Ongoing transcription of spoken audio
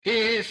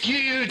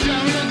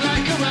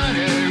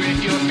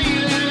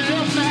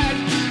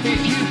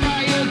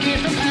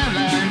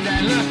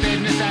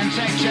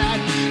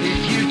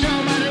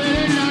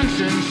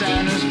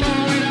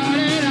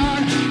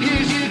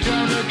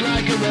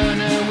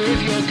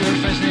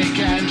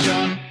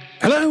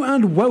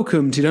and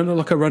welcome to Don't Look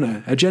Like a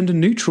Runner, a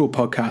gender-neutral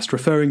podcast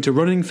referring to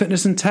running,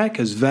 fitness and tech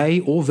as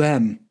they or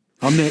them.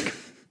 I'm Nick.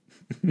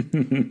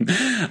 And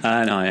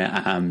I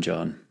am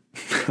John.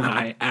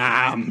 I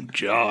am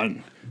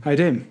John. How you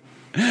doing?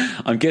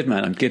 I'm good,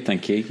 man. I'm good,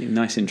 thank you.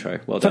 Nice intro.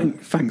 Well done.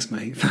 Thanks,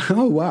 mate.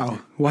 Oh,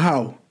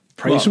 wow.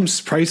 Praise from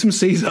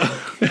Caesar.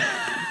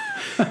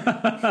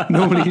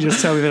 Normally you just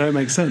tell me they don't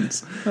make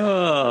sense.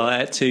 Oh,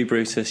 at two,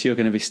 Brutus, you're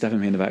going to be stabbing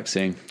me in the back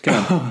soon. Go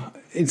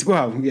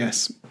on.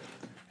 Yes.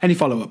 Any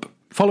follow-up?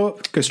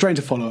 Follow-up? Go straight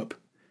into follow-up.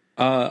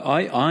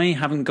 I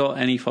haven't got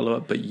any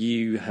follow-up, but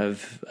you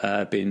have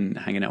been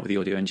hanging out with the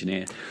audio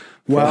engineer.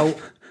 Well,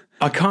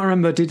 I can't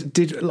remember. I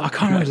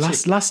can't remember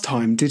last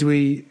time. Did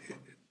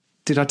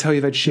I tell you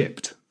they'd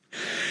shipped?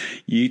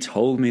 You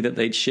told me that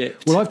they'd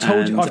shipped. Well, I've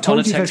told you. On a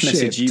they've text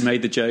message, shipped. you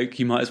made the joke.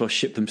 You might as well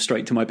ship them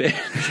straight to my bin.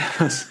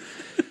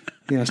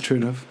 Yeah, that's true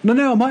enough.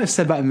 No, I might have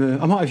said that I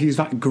might have used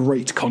that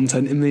great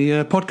content in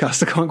the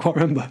podcast. I can't quite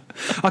remember.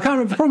 I can't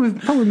remember. The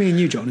problem with me and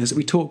you, John, is that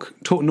we talk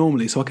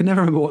normally, so I can never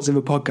remember what's in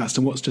the podcast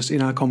and what's just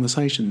in our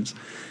conversations.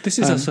 This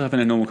is us having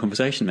a normal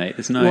conversation, mate.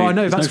 There's no, I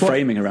know, there's no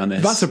framing around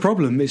this. That's a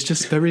problem. It's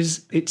just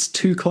it's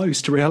too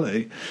close to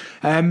reality.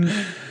 The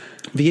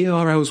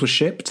ERLs were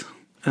shipped.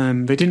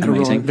 They didn't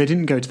arrive. They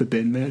didn't go to the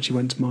bin. They actually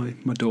went to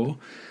my door.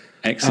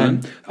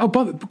 Excellent.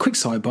 But quick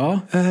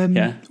sidebar.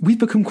 Yeah. We've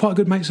become quite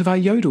good mates with our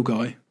Yodel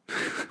guy,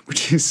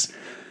 which is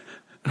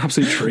an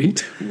absolute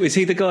treat. Was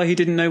he the guy who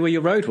didn't know where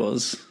your road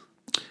was?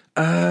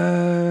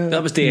 That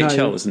was DHL,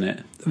 no, wasn't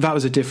it? That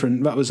was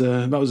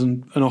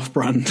an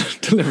off-brand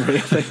delivery,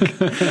 I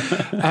think.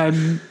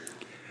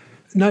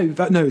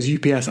 It was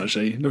UPS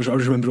actually. I just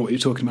remembered what you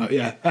were talking about.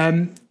 Yeah.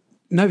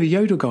 The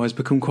Yodel guy's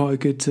become quite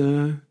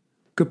a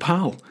good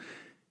pal.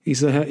 He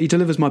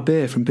delivers my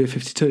beer from Beer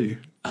 52,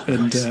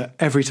 and nice.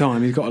 Every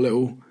time he's got a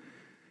little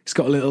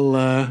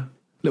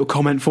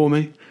comment for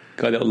me.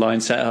 Got a little line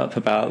set up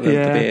about the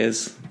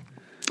beers.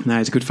 No,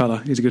 he's a good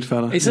fella. Is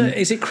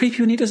it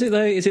creepy when he does it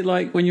though? Is it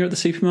like when you're at the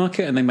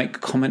supermarket and they make a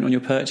comment on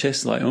your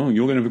purchase, like, "Oh,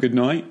 you're going to have a good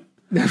night"?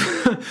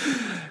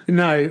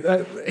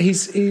 No,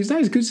 he's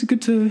a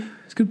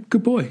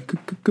good boy.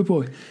 Good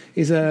boy.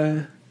 He's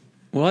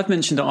Well, I've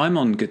mentioned that I'm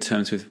on good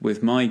terms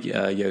with my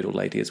Yodel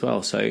lady as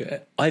well.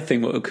 So I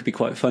think what could be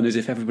quite fun is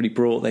if everybody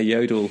brought their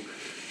Yodel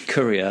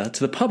courier to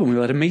the pub and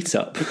we had a meet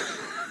up.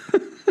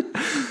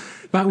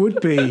 That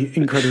would be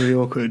incredibly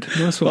awkward.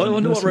 Nice one. Well, I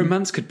wonder what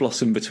romance could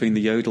blossom between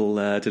the Yodel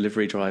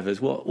delivery drivers.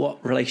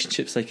 What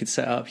relationships they could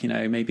set up. You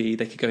know, maybe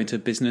they could go into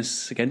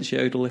business against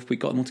Yodel if we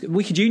got them all together.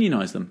 We could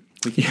unionise them.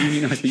 We could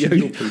unionise the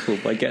Yodel people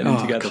by getting them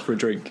together for a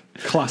drink.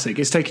 Classic.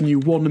 It's taken you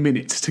 1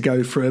 minute to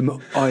go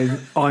from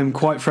I'm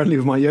quite friendly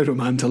with my Yodel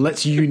man to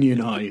let's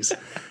unionise.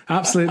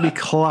 Absolutely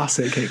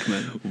classic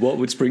Hickman. What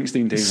would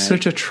Springsteen do, mate?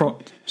 Such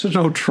an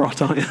old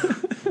trot, aren't you?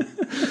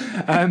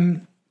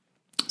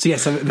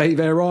 So they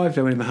arrived,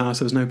 they went in the house,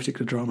 there was no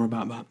particular drama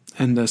about that.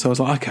 And so I was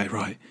like, okay,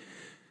 right.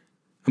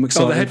 I'm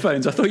excited. Oh, the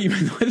headphones. I thought you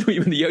meant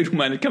the Yodel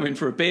man had come in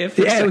for a beer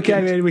for a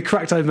second. We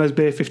cracked open those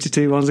Beer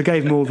 52 ones. I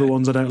gave them all the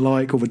ones I don't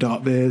like, all the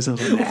dark beers. I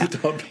was like, all the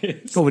dark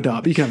beers. All the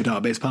dark, but you can have a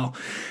dark beers, pal.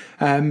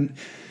 So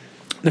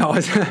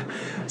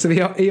the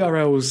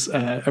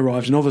ERLs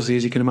arrived, and obviously,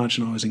 as you can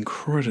imagine, I was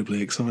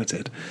incredibly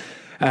excited.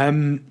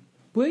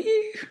 Were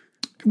you?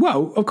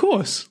 Well, of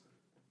course.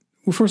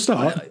 Well, for a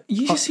start,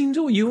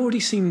 you already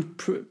seemed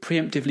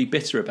preemptively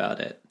bitter about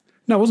it.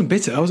 No, I wasn't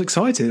bitter. I was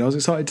excited. I was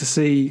excited to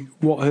see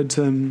what had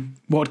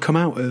come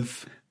out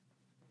of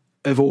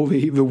all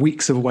the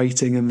weeks of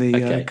waiting and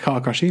the car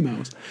crash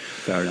emails.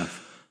 Fair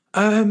enough.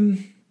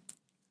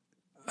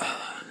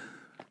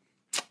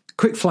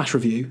 Quick flash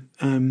review.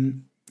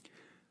 On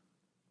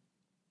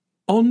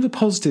the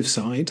positive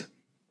side,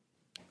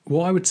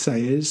 what I would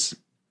say is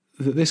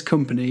that this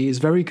company is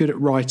very good at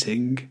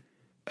writing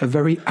a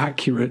very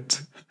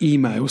accurate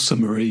email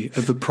summary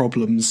of the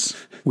problems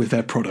with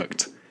their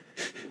product,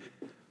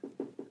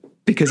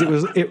 because it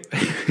was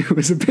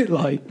a bit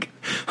like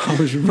I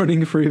was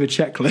running through the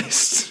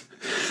checklist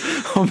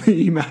on the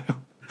email,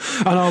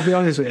 and I'll be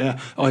honest with you,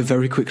 I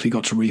very quickly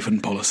got to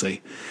refund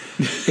policy.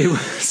 It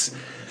was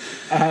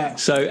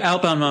so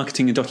outbound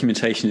marketing and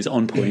documentation is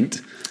on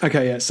point.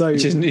 Okay, yeah. So you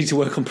just need to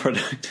work on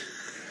product.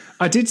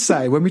 I did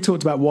say when we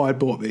talked about why I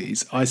bought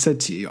these, I said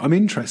to you, I'm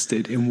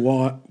interested in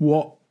what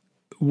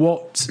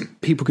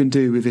people can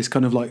do with this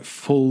kind of like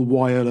full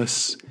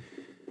wireless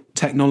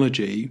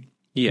technology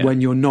when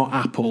you're not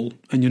Apple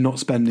and you're not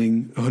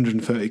spending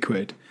 130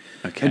 quid.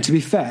 Okay. And to be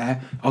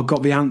fair, I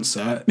got the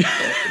answer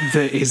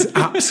that is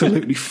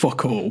absolutely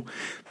fuck all,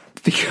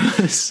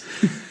 because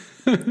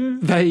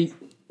they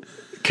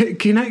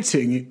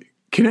connecting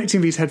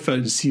these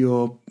headphones to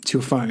your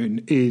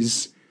phone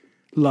is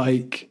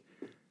like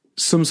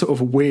some sort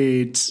of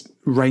weird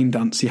rain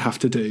dance you have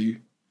to do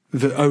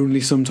that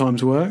only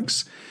sometimes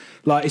works.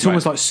 Like it's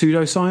almost like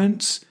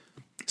pseudoscience.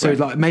 So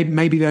like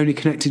maybe they're only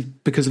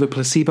connected because of the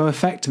placebo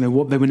effect, and they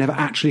were never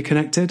actually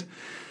connected.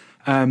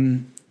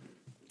 When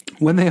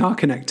they are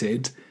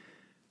connected,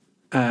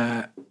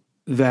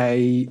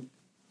 they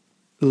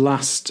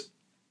last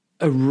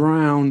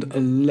around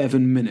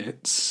 11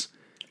 minutes,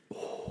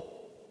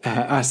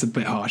 That's a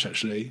bit harsh,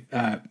 actually.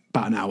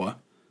 About an hour,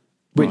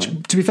 which,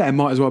 Right. to be fair,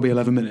 might as well be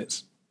 11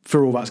 minutes.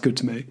 For all that's good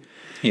to me.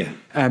 Yeah.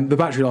 The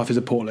battery life is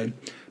appalling.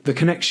 The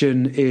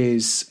connection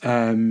is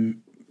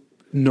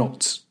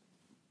not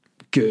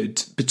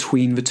good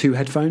between the two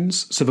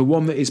headphones. So the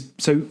one that is...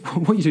 So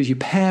what you do is you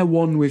pair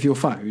one with your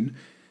phone,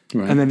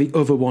 Right. and then the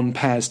other one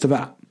pairs to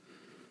that.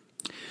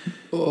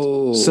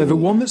 Oh. So the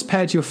one that's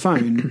paired to your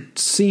phone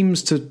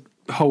seems to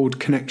hold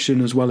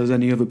connection as well as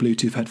any other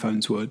Bluetooth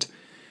headphones would.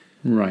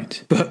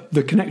 Right. But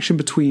the connection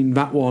between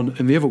that one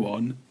and the other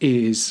one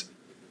is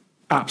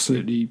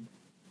absolutely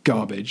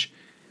garbage.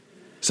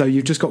 So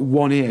you've just got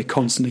one ear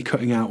constantly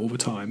cutting out all the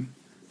time.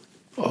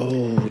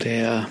 Oh,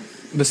 dear.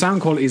 The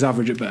sound quality is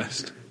average at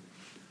best.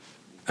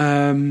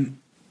 And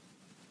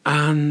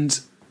and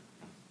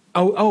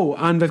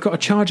they've got a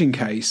charging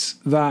case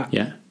that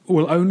Yeah.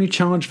 will only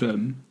charge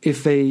them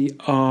if they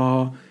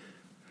are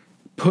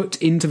put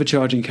into the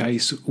charging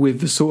case with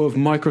the sort of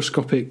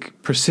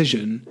microscopic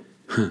precision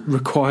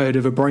required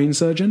of a brain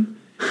surgeon.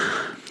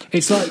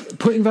 It's like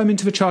putting them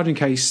into the charging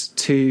case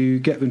to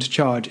get them to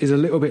charge is a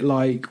little bit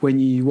like when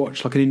you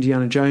watch like an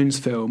Indiana Jones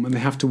film and they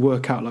have to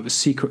work out like the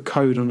secret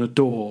code on a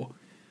door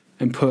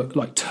and put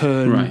like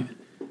turn Right.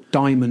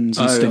 diamonds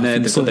and stuff and in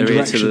they've got certain their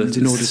ear to directions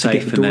the in order to safe get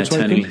the and door they're to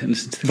turning open. and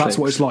listen to the That's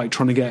what clicks. it's like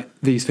trying to get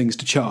these things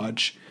to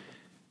charge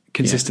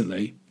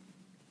consistently.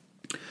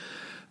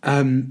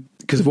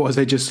 Because otherwise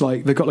they've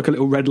got like a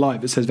little red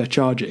light that says they're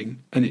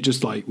charging and it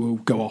just like will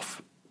go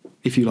off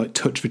if you like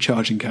touch the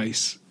charging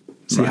case.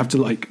 So you Right. have to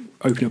like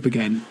open up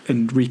again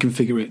and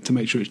reconfigure it to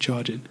make sure it's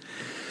charging.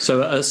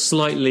 So a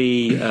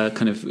slightly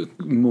kind of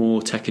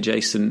more tech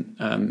adjacent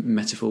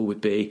metaphor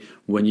would be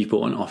when you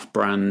bought an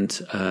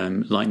off-brand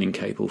lightning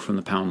cable from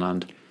the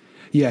Poundland.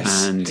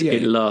 Yes. And Yeah.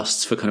 it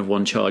lasts for kind of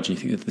one charge and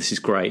you think that this is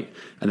great.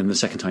 And then the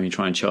second time you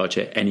try and charge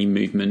it, any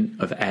movement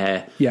of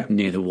air Yeah.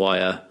 near the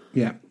wire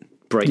Yeah.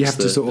 breaks You have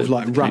to the- sort of the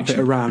like wrap it connection.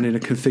 around in a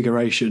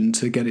configuration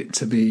to get it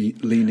to be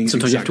leaning.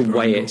 Sometimes you have to exactly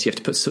weigh angle. it. You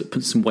have to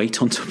put some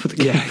weight on top of the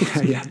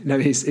cable. Yeah. No,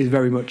 it's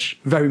very much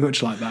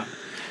like that.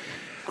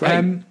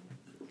 Great.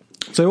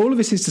 So all of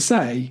this is to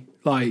say,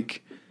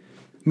 like,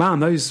 man,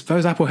 those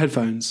Apple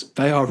headphones,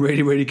 they are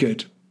really, really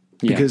good.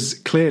 Yeah. Because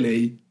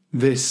clearly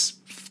this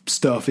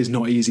stuff is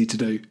not easy to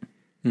do.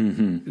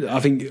 Mm-hmm. I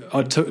think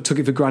I took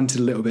it for granted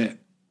a little bit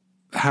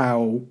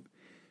how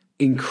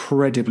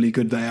incredibly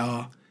good they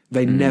are.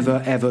 They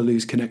never, ever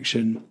lose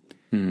connection.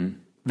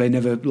 They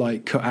never,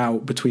 like, cut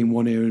out between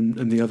one ear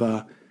and the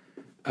other.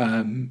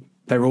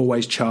 They're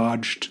always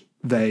charged.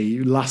 They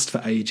last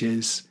for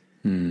ages.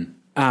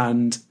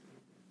 And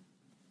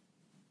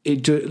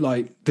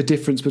like the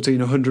difference between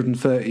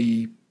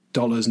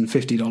 $130 and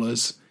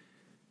 $50,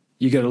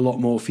 you get a lot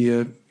more for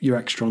your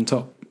extra on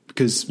top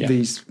because Yeah.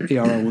 these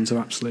ERL ones are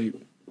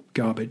absolute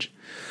garbage.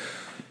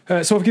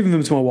 So I've given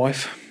them to my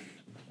wife.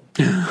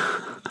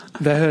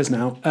 They're hers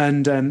now,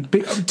 and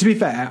to be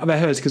fair, they're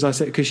hers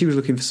because she was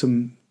looking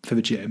for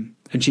the gym,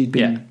 and she'd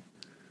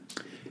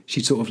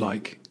sort of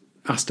like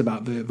asked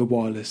about the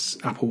wireless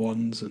Apple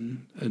ones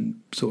and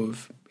sort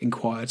of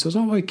inquired. So I was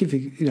like, I'll give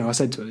you, I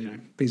said to her,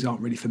 these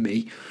aren't really for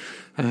me.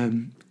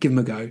 Give them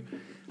a go.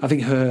 I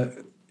think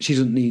she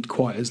doesn't need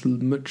quite as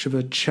much of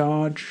a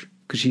charge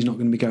because she's not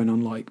going to be going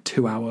on like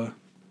 2-hour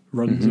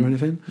runs or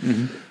anything.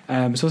 So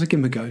I said, give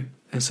them a go.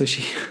 And so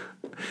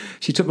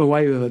she took them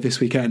away with her this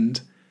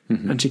weekend.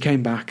 And she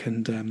came back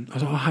and I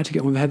was like, I had to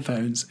get one of the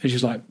headphones. And she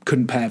was like,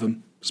 couldn't pair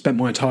them. Spent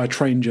my entire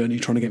train journey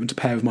trying to get them to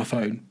pair with my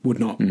phone. Would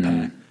not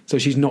pair. So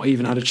she's not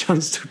even had a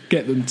chance to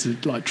get them to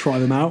like try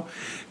them out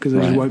because they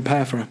just won't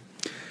pair for her.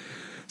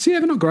 So yeah,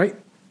 they're not great.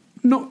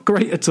 Not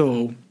great at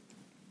all.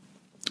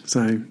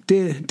 So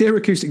dear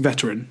acoustic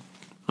veteran,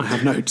 I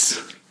have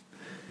notes.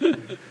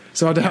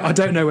 So I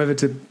don't know whether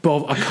to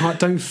bother.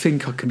 Don't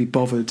think I can be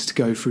bothered to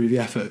go through the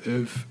effort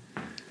of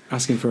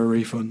asking for a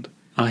refund.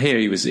 I hear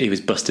he was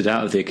busted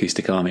out of the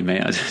acoustic army,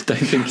 mate. I don't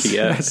think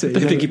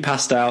he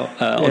passed out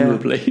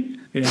honourably.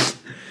 Yeah.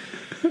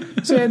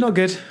 So yeah, not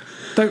good.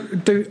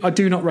 I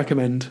do not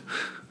recommend.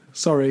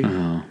 Sorry.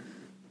 Oh.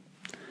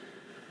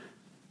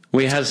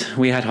 We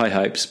had high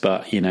hopes,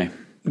 but Yeah.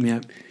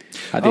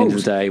 at the end of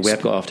the day, we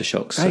have got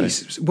aftershocks. So. Hey,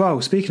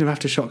 well, speaking of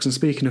aftershocks and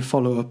speaking of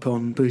follow up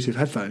on Bluetooth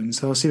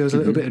headphones, I see there was a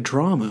little bit of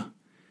drama.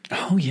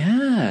 Oh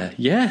yeah,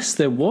 yes,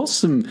 there was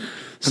some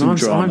And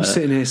drama. I'm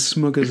sitting here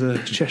smug as a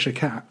Cheshire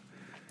cat.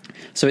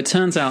 So it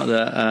turns out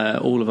that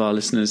all of our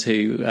listeners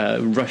who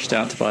rushed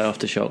out to buy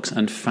aftershocks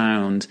and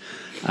found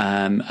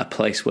a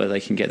place where they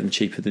can get them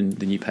cheaper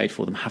than you paid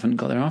for them haven't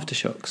got their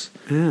aftershocks.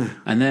 Yeah.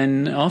 And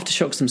then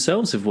aftershocks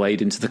themselves have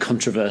weighed into the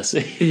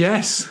controversy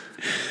Yes.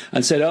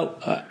 and said,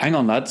 hang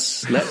on,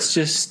 lads, let's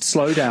just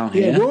slow down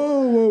here. Yeah.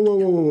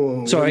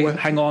 Whoa. Sorry,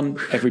 hang on,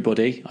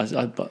 everybody.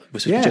 I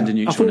was Yeah. gender I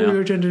neutral thought now. we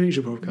were a gender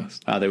neutral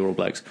podcast. They were all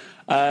blokes.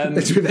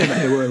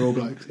 They were all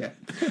blokes, yeah.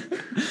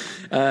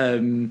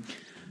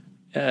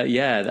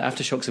 The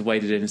aftershocks have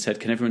waded in and said,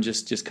 can everyone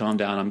just calm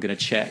down? I'm going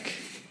to check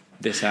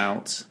this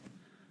out,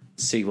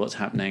 see what's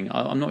happening.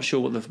 I'm not sure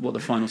what the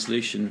final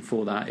solution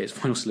for that is.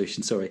 What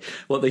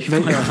the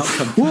final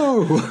outcome.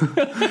 Whoa.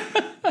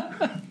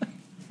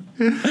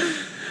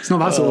 It's not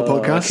that sort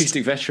of podcast.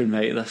 Acoustic veteran,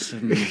 mate.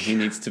 He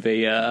needs to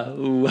be.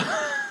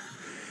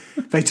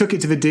 They took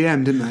it to the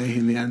DM, didn't they?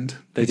 In the end,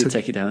 They did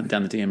take it down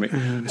the DM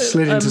route.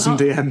 slid into some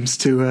DMs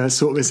to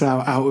sort this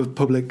out of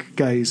public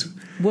gaze.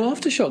 Well,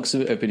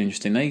 Aftershocks have been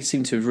interesting. They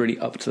seem to have really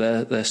upped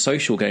their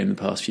social game the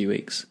past few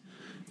weeks.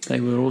 They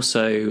were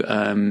also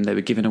they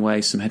were giving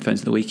away some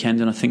headphones at the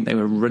weekend, and I think they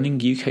were running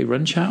UK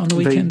Run Chat on the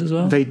weekend as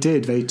well. They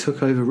did. They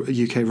took over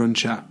UK Run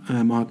Chat.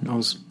 I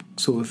was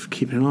sort of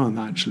keeping an eye on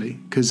that actually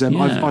because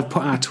I've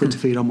put our Twitter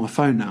feed on my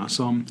phone now,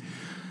 so I'm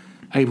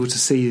able to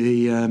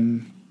see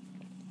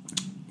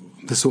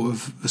the sort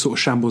of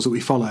shambles that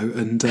we follow,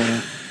 and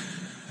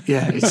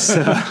it's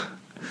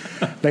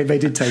they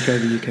did take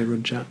over UK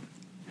Run Chat.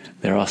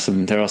 There are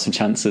some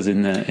chances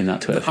in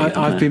that Twitter feed.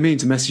 I've been meaning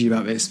to message you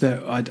about this.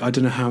 I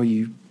don't know how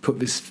you put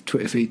this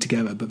Twitter feed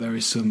together, but there are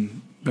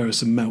some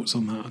melts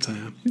on that, I'll tell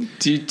you.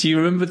 Do you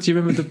remember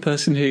the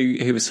person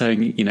who was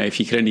saying, you know, if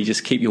you could only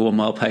just keep your 1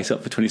 mile pace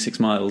up for 26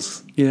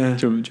 miles? Yeah.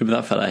 Do you remember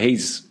that fella?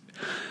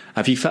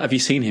 Have you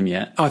seen him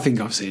yet? I think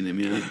I've seen him,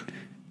 yeah.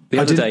 The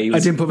other day he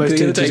was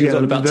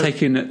on about but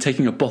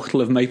taking a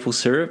bottle of maple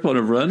syrup on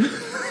a run.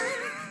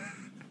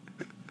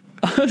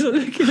 I was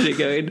looking at it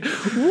going,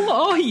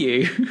 what are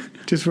you?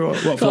 Just for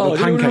what Oh,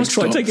 the anyone else pancake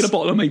try stops? taking a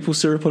bottle of maple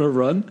syrup on a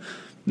run?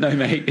 No,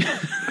 mate.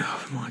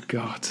 Oh my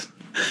god!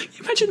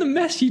 Imagine the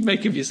mess you'd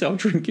make of yourself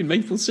drinking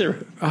maple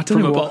syrup I don't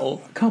from know a what,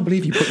 bottle. I can't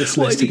believe you put this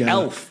What list is he, together.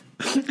 Elf?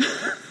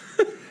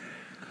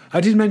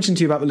 I did mention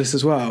to you about the list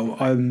as well.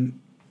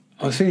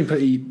 I was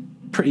feeling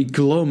pretty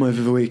glum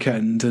over the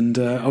weekend, and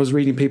I was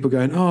reading people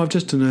going, "Oh, I've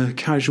just done a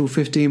casual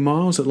 15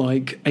 miles at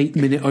like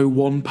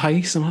 8:01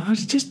 pace." I'm like,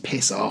 just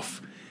piss off.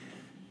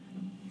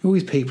 All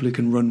these people who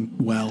can run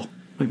well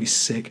make me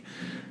sick.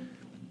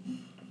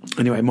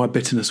 Anyway, my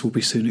bitterness will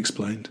be soon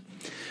explained.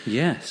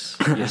 Yes,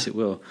 it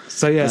will.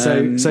 So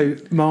so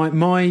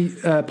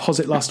my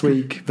posit last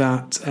week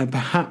that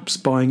perhaps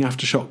buying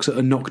Aftershocks at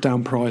a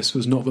knockdown price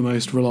was not the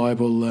most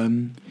reliable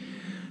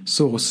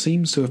source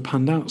seems to have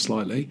panned out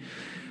slightly.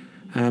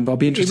 But I'll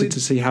be interested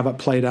to see how that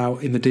played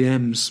out in the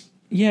DMs.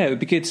 Yeah, it would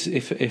be good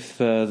if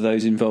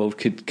those involved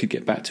could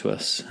get back to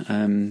us.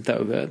 That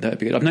would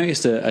be good. I've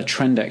noticed a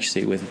trend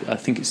actually with, I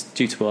think it's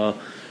due to our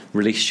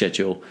release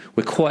schedule.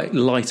 We're quite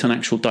light on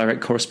actual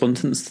direct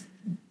correspondence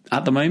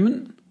at the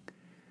moment.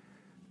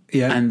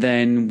 Yeah, And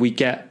then we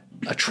get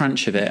a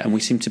tranche of it, and we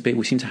seem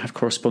to have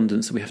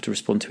correspondence that we have to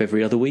respond to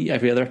every other week,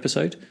 every other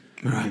episode.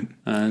 right.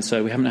 And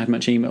so we haven't had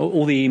much email.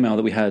 All the email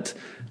that we had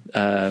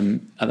at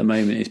the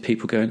moment is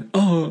people going,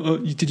 "Oh,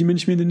 did you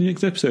mention me in the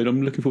next episode?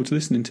 I'm looking forward to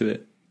listening to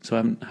it." So I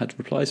haven't had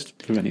replies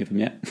from any of them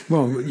yet.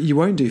 Well, you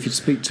won't do if you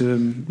speak to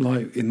them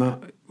like in that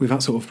with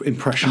that sort of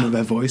impression of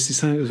their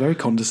voice. It was very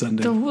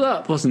condescending. Well,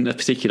 that wasn't a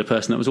particular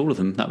person. That was all of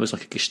them. That was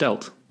like a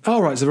gestalt. Oh,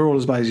 right, so they're all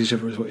as bad as each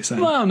other, is what you're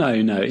saying. Well, no.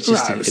 It's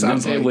just Right,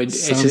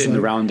 it's in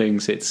the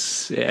roundings.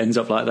 It ends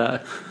up like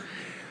that.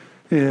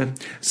 Yeah.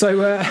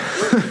 So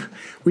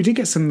we did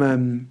get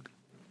some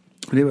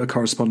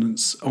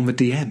correspondence on the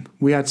DM.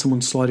 We had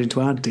someone slide into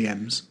our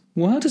DMs.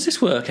 Well, how does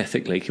this work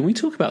ethically? Can we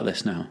talk about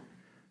this now?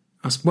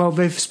 Well,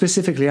 they've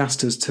specifically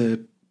asked us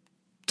to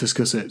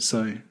discuss it.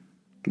 So,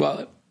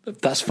 Well,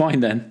 that's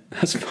fine then.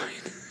 That's fine.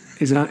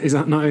 is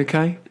that not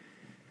okay?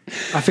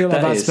 I feel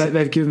like That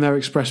they've given their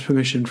express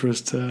permission for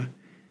us to.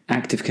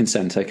 Active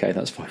consent. Okay,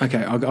 that's fine.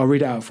 Okay, I'll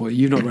read it out for you.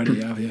 You've not read it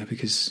yet, have you?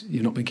 Because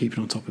you've not been keeping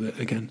on top of it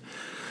again.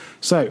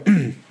 So,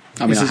 I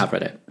have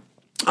read it.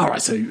 All right,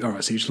 so you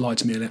just lied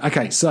to me on it.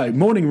 Okay, so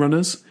morning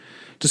runners.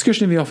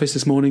 Discussion in the office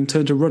this morning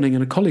turned to running,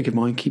 and a colleague of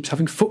mine keeps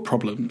having foot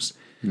problems.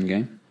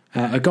 Okay.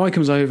 A guy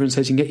comes over and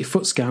says you can get your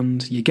foot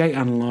scanned, your gait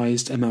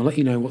analysed, and they'll let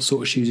you know what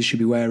sort of shoes you should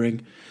be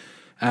wearing.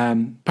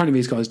 Apparently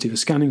these guys do the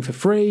scanning for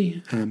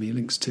free. He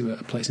links to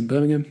a place in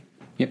Birmingham.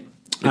 Yep.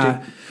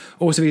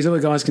 Also, these other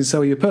guys can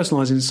sell you a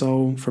personalised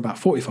insole for about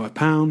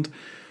 £45.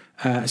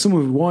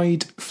 Someone with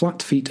wide,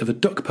 flat feet of a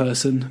duck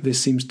person. This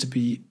seems to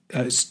be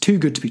it's too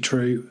good to be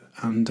true.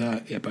 And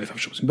both have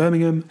shops in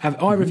Birmingham. Have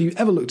either of you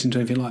ever looked into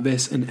anything like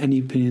this? And any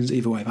opinions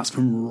either way? That's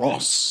from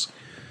Ross.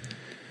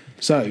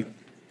 So,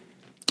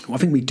 I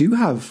think we do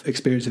have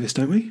experience of this,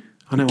 don't we?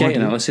 I know. Gait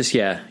analysis.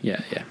 Yeah.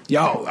 Yeah.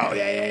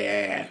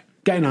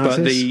 Gait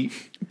analysis.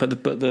 But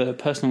the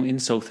personal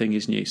insole thing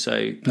is new.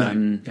 So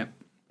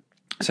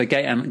So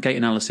gait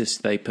analysis,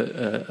 they put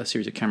a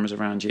series of cameras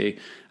around you,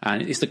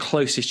 and it's the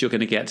closest you're going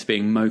to get to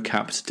being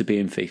mocapped to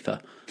being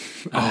FIFA.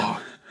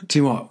 Do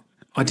you know what?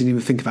 I didn't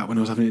even think of that when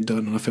I was having it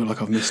done, and I feel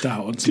like I've missed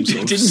out on some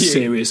sort of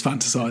serious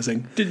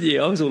fantasising. Didn't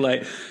you? I was all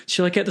like,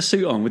 "Shall I get the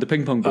suit on with the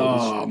ping pong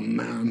balls?" Oh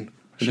man!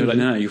 And they were like,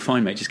 "No, you're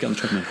fine, mate. Just get on the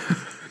treadmill."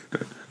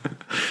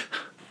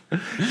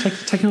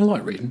 Taking a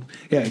light reading,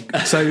 yeah.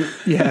 So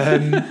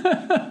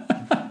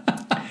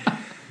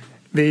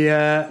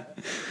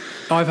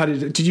I've had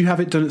it. Did you have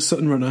it done at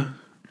Sutton Runner?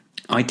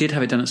 I did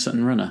have it done at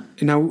Sutton Runner.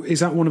 Now,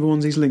 is that one of the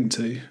ones he's linked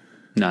to?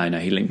 No,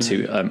 he linked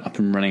to Up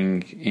and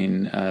Running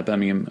in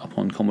Birmingham up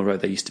on Conwell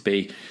Road. They used to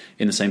be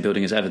in the same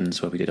building as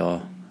Evans, where we did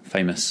our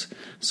famous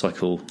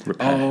cycle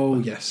repair. Oh,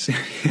 yes.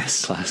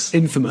 Class.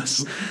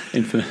 Infamous.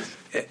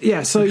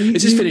 Yeah, so you,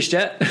 Is this finished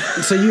yet?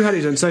 So you had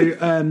it done. So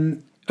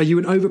are you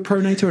an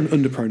overpronator or an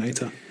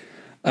underpronator?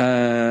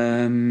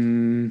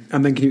 And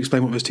then can you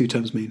explain what those two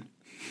terms mean?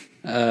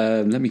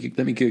 Let me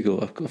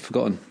Google. I've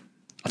forgotten.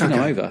 I don't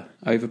know.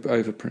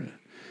 Over.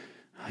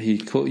 You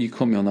caught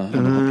me on the hop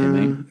here,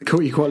 mate.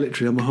 Caught you quite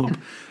literally on the hop.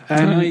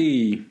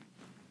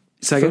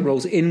 Foot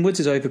rolls inwards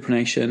is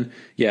overpronation.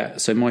 Yeah,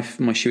 so my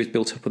shoe is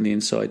built up on the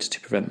inside to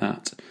prevent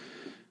that.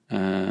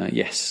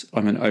 Yes,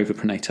 I'm an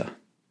overpronator.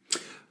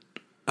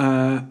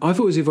 I thought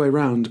it was the other way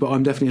around, but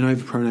I'm definitely an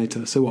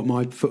overpronator. So what,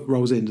 my foot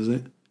rolls in, does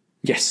it?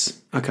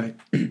 Yes. Okay.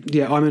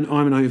 Yeah, I'm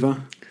an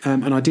over.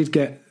 And I did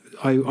get...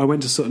 I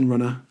went to Sutton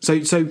Runner. So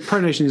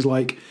pronation is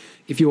like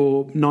if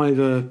you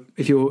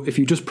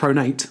just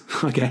pronate,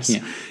 I guess.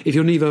 Yeah. If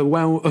you're neither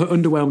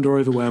underwhelmed or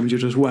overwhelmed, you're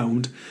just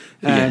whelmed.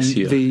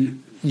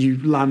 You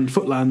land,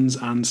 foot lands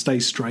and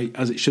stays straight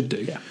as it should do.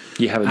 Yeah.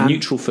 You have a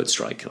neutral foot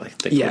strike, I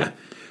think. Yeah.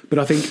 But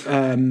I think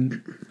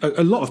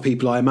a lot of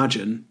people, I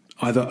imagine,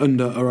 either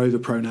under or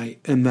overpronate,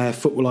 and their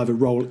foot will either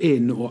roll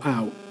in or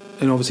out.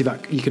 And obviously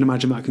that you can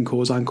imagine that can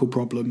cause ankle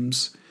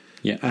problems.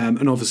 Yeah.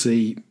 And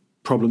obviously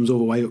problems all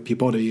the way up your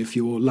body if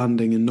you're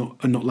landing and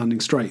not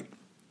landing straight.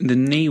 The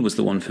knee was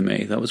the one for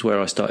me. That was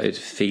where I started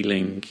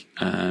feeling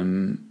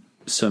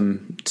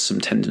some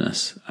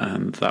tenderness.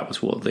 That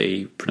was what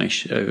the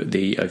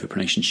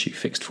overpronation shoe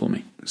fixed for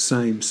me.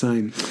 Same.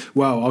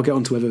 Well, I'll get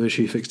on to whether the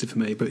shoe fixed it for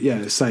me, but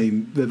yeah,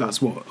 same.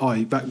 That's what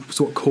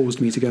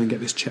caused me to go and get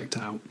this checked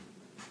out.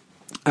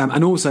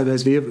 And also,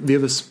 there's the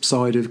other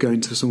side of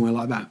going to somewhere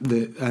like that.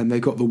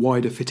 They've got the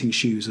wider fitting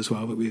shoes as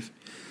well that we've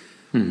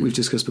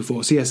discussed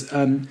before. So yes,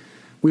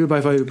 we were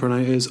both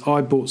overpronators.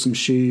 I bought some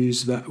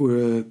shoes that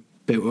were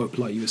built up,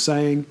 like you were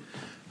saying.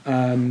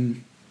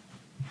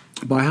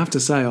 But I have to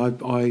say,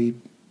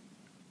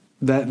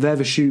 they're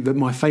the shoe that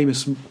my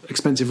famous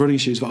expensive running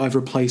shoes that I've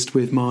replaced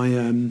with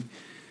my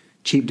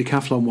cheap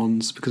Decathlon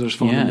ones because I just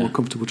find them more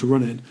comfortable to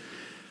run in.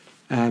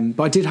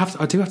 But I do have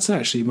to say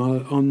actually,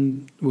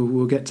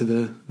 we'll get to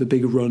the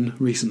bigger run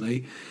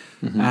recently.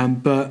 Mm-hmm.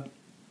 But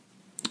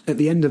at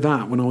the end of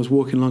that, when I was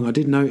walking along, I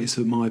did notice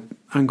that my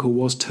ankle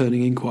was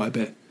turning in quite a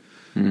bit.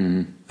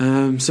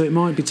 Mm. So it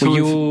might be time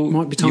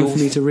for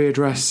me to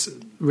readdress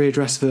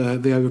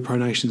the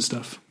overpronation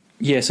stuff.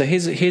 Yeah. So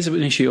here's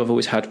an issue I've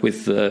always had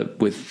with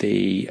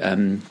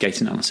the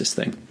gait analysis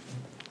thing.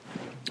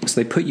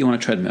 So they put you on a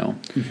treadmill,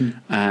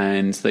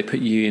 and they put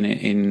you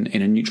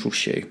in a neutral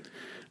shoe.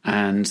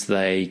 And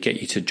they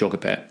get you to jog a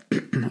bit,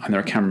 and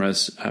there are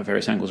cameras at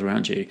various angles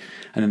around you,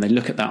 and then they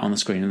look at that on the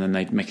screen, and then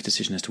they make a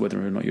decision as to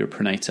whether or not you're a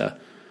pronator,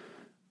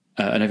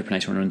 an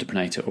overpronator or an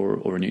underpronator,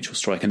 or a neutral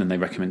strike, and then they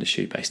recommend a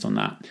shoe based on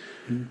that.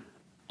 Mm.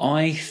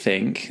 I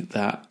think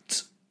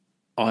that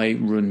I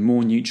run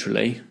more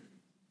neutrally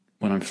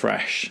when I'm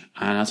fresh,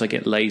 and as I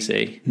get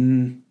lazy,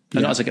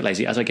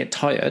 as I get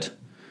tired,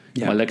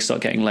 my legs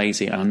start getting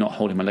lazy, and I'm not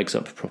holding my legs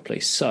up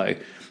properly. So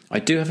I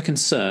do have a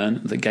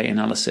concern that gait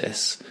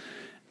analysis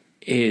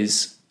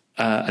is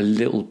a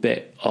little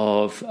bit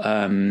of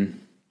a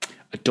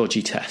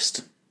dodgy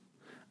test,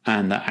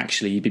 and that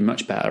actually you'd be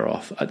much better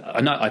off.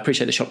 I know, I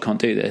appreciate the shop can't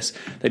do this.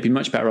 They'd be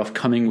much better off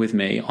coming with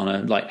me on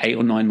a 8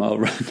 or 9 mile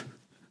run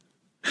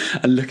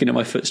and looking at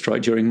my foot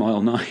strike during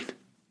mile 9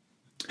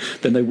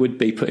 than they would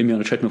be putting me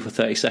on a treadmill for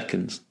 30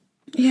 seconds.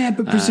 Yeah,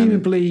 but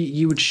presumably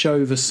you would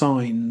show the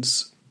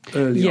signs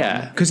early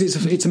on, because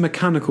it's a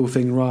mechanical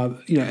thing, rather,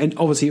 and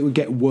obviously it would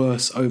get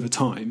worse over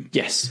time.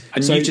 Yes,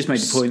 and so you just made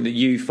the point that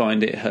you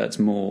find it hurts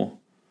more.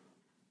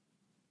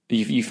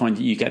 You find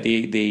that you get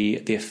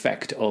the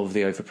effect of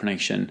the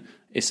overpronation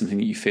is something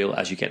that you feel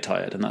as you get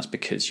tired, and that's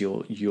because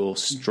your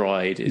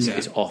stride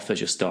is off as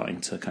you're starting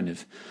to kind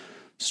of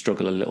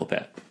struggle a little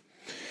bit.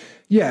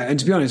 Yeah, and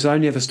to be honest, I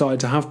only ever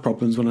started to have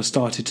problems when I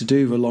started to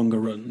do the longer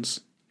runs.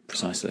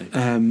 Precisely,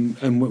 and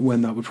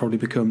when that would probably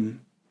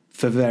become,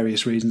 for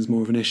various reasons,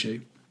 more of an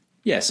issue.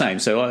 Yeah, same.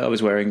 So I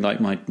was wearing like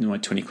my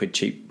 20 quid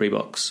cheap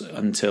Reeboks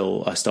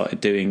until I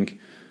started doing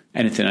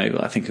anything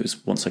over. I think it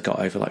was once I got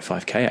over like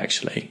 5k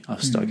actually. I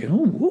started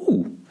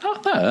going,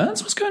 that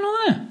hurts. What's going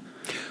on there?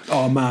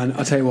 Oh man,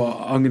 I tell you what,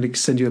 I'm going to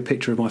send you a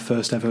picture of my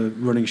first ever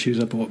running shoes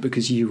I bought,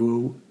 because you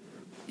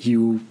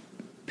will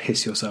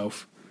piss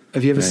yourself.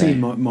 Have you ever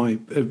seen my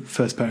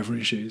first pair of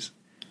running shoes?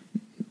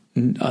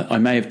 I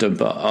may have done,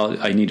 but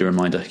I need a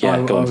reminder.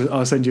 Yeah,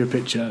 I'll send you a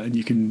picture, and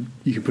you can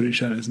put it in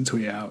show notes and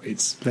tweet it out.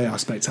 They are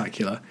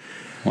spectacular.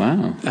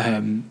 Wow.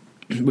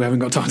 We haven't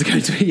got time to go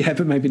into it yet,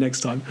 but maybe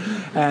next time.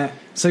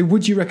 So,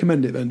 would you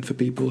recommend it then for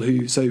people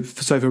who? So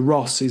for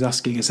Ross is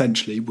asking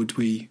essentially, would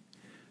we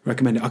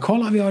recommend it? I quite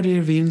like the idea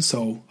of the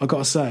insole. I got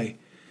to say,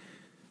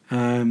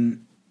 because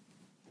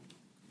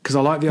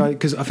I like the idea.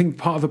 Because I think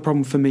part of the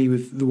problem for me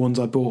with the ones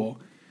I bought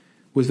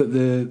was that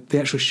the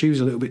actual shoes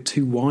are a little bit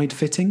too wide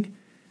fitting.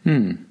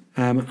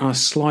 I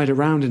slide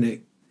around in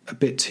it a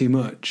bit too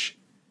much,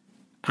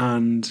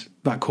 and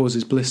that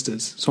causes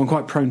blisters. So I'm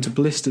quite prone to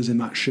blisters in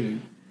that shoe.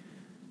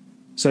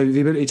 So the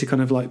ability to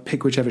kind of like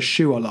pick whichever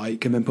shoe I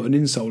like and then put an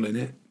insole in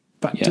it,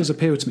 that does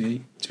appeal to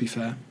me, to be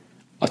fair.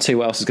 I'll tell you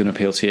what else is going to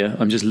appeal to you.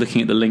 I'm just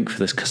looking at the link for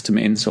this custom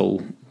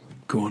insole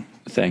Go on.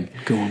 thing.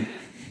 Go on.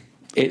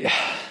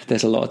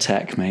 There's a lot of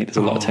tech, mate. There's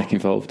a lot of tech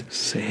involved.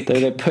 Sick.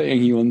 They're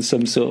putting you on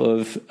some sort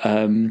of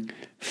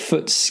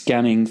foot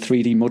scanning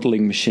 3D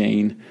modelling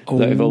machine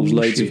that involves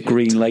loads of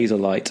green laser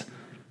light.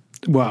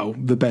 Wow,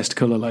 the best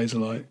colour laser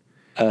light.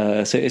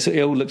 So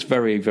it all looks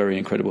very, very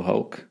Incredible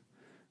Hulk.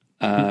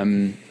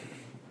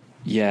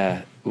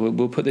 Yeah,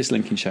 we'll put this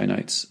link in show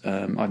notes. I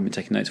haven't been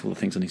taking notes of all the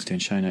things I need to do in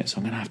show notes, so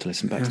I'm going to have to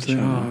listen back to the show.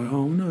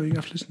 Oh no, you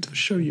have to listen to the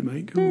show you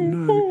make. Oh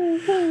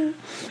no.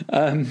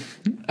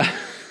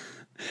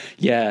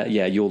 Yeah,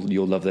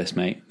 you'll love this,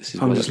 mate. This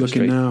is I'm just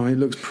looking now. It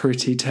looks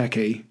pretty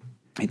techy.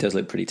 It does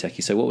look pretty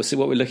techy. So what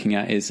we're looking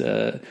at is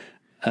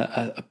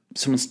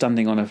someone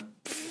standing on a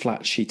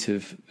flat sheet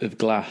of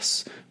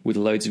glass with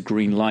loads of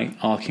green light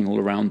arcing all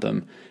around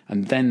them,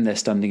 and then they're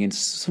standing in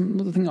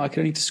something I can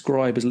only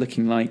describe as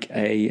looking like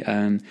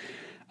an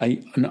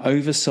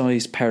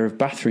oversized pair of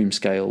bathroom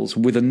scales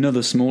with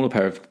another smaller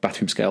pair of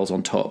bathroom scales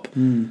on top.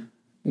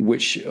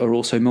 Which are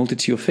also moulded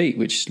to your feet,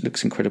 which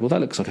looks incredible.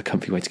 That looks like a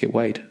comfy way to get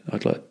weighed.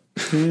 I'd like.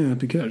 Yeah, that'd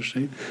be good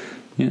actually.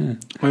 Yeah,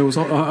 I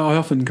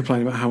often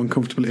complain about how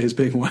uncomfortable it is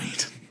being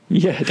weighed.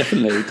 Yeah,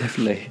 definitely.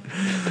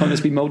 Can't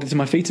this be moulded to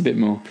my feet a bit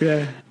more?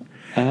 Yeah.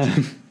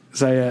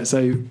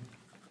 So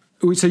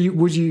would you?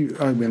 We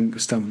haven't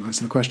still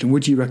answered the question.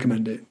 Would you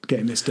recommend it?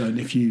 Getting this done?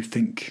 If you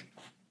think,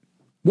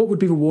 what would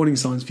be the warning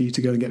signs for you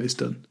to go and get this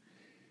done?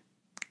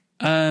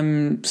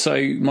 So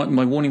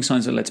my warning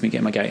signs that led to me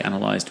getting my gait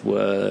analysed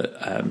were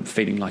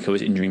feeling like I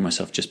was injuring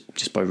myself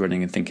just by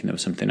running and thinking there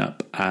was something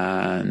up,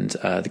 and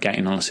the gait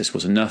analysis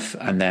was enough.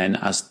 And then,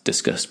 as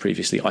discussed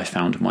previously, I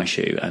found my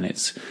shoe, and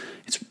it's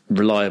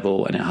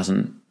reliable and it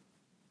hasn't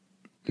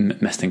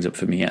messed things up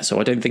for me yet.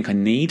 So I don't think I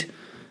need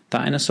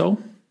that inner sole,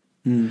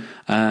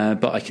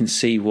 but I can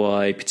see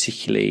why,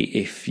 particularly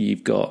if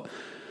you've got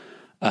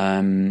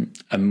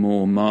a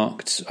more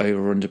marked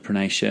over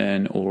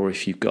underpronation, or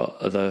if you've got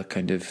other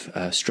kind of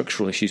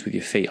structural issues with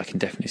your feet, I can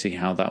definitely see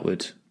how that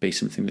would be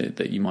something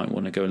that you might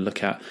want to go and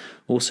look at.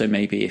 Also,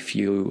 maybe if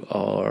you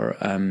are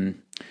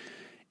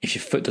if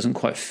your foot doesn't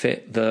quite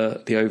fit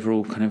the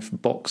overall kind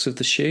of box of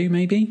the shoe,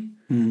 maybe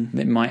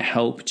it might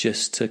help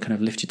just to kind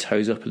of lift your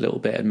toes up a little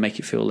bit and make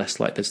it feel less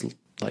like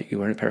you're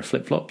wearing a pair of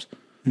flip-flops.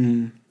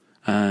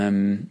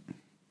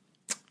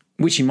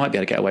 Which you might be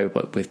able to get away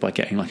with by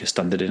getting like a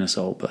standard inner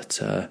sole, but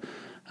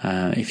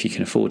if you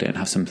can afford it and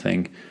have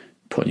something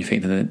put on your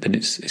feet, then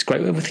it's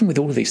great. I think with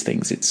all of these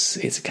things, it's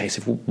a case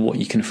of what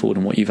you can afford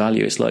and what you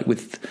value. It's like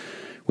with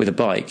a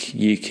bike,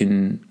 you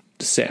can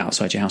sit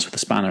outside your house with a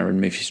spanner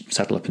and move your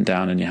saddle up and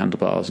down and your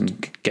handlebars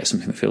and get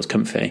something that feels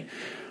comfy,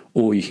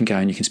 or you can go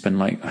and you can spend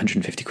like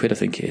 150 quid, I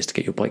think it is, to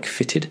get your bike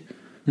fitted.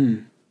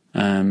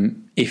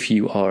 If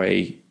you are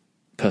a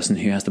person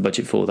who has the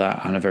budget for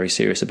that and are very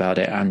serious about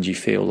it, and you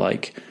feel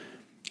like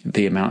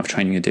the amount of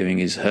training you're doing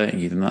is hurting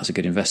you, then that's a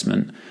good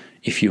investment.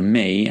 If you're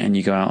me and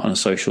you go out on a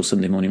social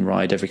Sunday morning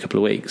ride every couple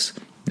of weeks,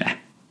 nah.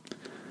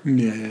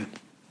 Yeah.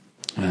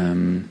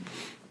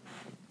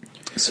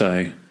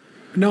 So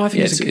no, I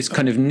think it's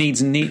kind of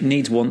needs,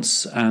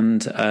 wants,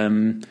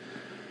 and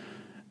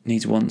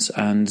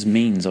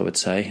means. I would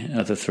say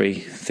are the three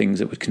things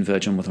that would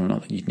converge on whether or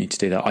not you'd need to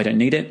do that. I don't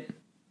need it.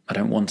 I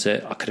don't want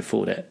it. I could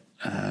afford it.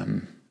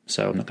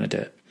 So I'm not going to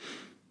do it.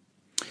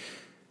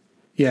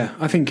 Yeah,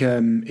 I think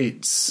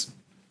it's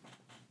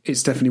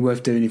definitely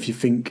worth doing if you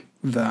think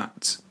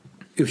that,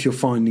 if you're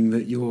finding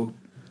that you're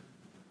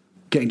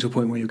getting to a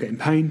point where you're getting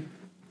pain.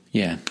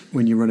 Yeah.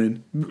 When you're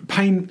running.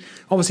 Pain,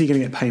 obviously you're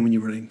going to get pain when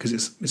you're running because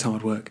it's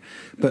hard work.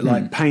 But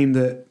like pain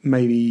that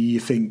maybe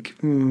you think,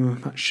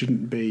 that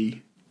shouldn't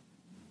be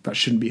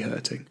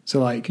hurting.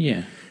 So like,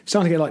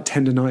 starting to get like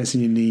tendonitis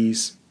in your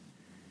knees.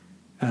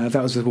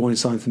 That was the warning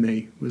sign for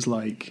me, was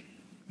like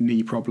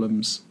knee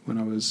problems when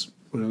I was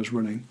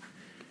running.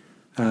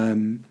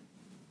 And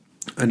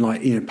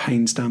like,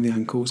 pains down the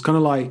ankles, kind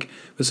of like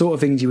the sort of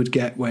things you would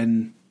get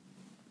when,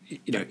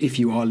 if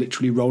you are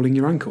literally rolling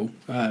your ankle.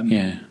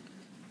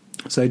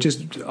 So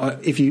just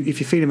if you're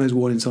feeling those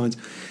warning signs,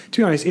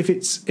 to be honest, if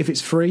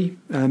it's free,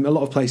 a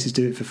lot of places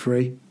do it for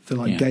free for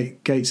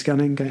like gait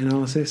scanning, gait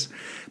analysis.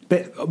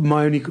 But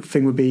my only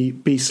thing would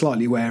be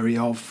slightly wary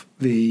of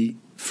the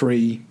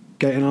free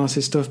gait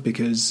analysis stuff,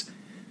 because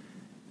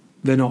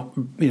they're not,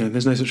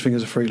 there's no such thing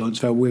as a free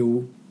lunch.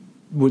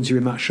 Once you're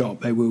in that shop,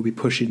 they will be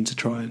pushing to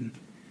try and.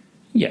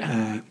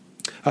 I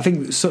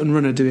think Sutton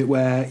Runner do it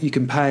where you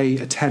can pay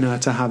a tenner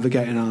to have the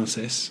gait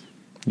analysis.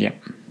 Yeah.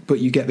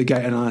 But you get the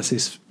gait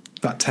analysis,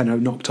 that tenner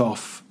knocked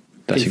off.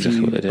 That's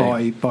exactly what they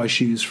do. Buy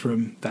shoes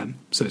from them.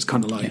 So it's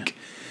kind of like,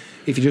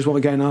 if you just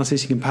want the gait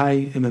analysis, you can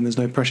pay, and then there's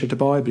no pressure to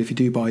buy. But if you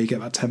do buy, you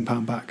get that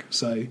 £10 back.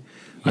 So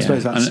I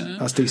suppose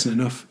that's decent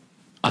enough.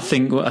 I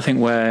think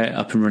where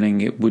Up and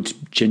Running it would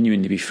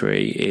genuinely be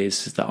free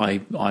is that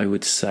I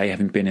would say,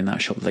 having been in that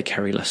shop, they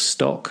carry less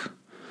stock,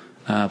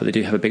 but they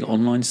do have a big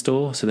online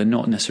store, so they're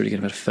not necessarily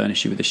going to be able to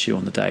furnish you with a shoe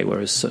on the day,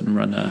 whereas Sutton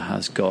Runner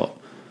has got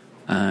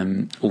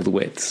all the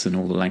widths and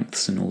all the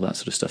lengths and all that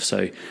sort of stuff.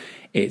 So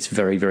it's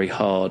very, very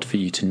hard for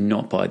you to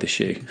not buy the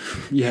shoe.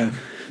 Yeah.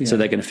 So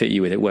they're going to fit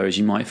you with it. Whereas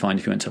you might find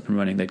if you went up and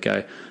running, they'd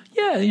go,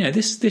 yeah,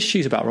 this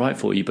shoe's about right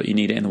for you, but you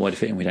need it in the wider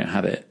fit and we don't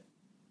have it.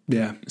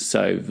 Yeah.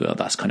 So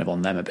that's kind of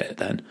on them a bit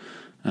then.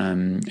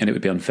 And it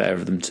would be unfair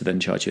of them to then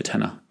charge you a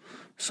tenner.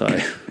 So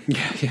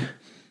yeah.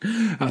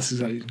 That's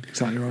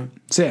exactly right.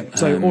 So yeah,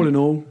 so all in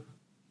all,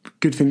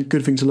 good thing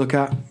to look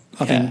at.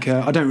 I think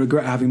I don't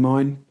regret having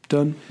mine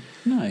done.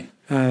 No.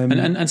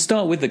 And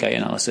start with the gait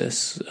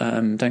analysis.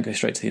 Don't go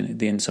straight to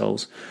the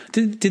insoles.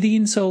 Do the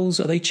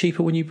insoles, are they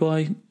cheaper when you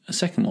buy a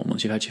second one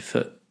once you've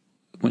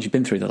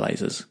been through the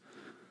lasers?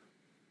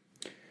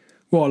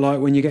 What, like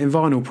when you're getting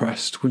vinyl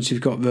pressed, once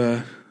you've got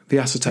the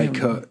acetate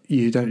cut,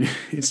 you don't.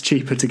 It's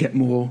cheaper to get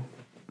more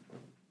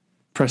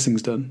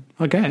pressings done,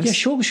 I guess.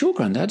 Yeah, sure,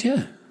 Grandad.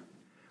 Yeah.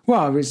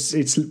 Well, it's I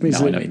know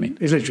what you mean.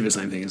 It's literally the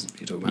same thing as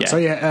you're talking about. Yeah. So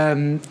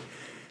yeah,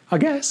 I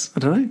guess I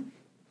don't know.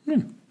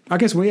 Yeah. I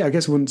guess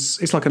once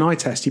it's like an eye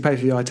test, you pay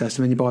for the eye test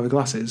and then you buy the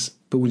glasses.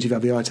 But once you've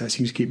had the eye test,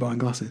 you just keep buying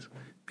glasses.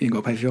 You ain't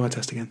got to pay for the eye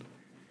test again.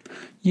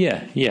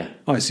 Yeah.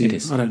 I assume. It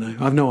is. I don't know.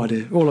 I have no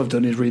idea. All I've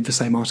done is read the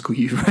same article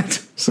you've read.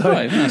 So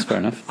Right, that's fair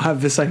enough. I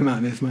have the same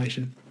amount of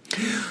information.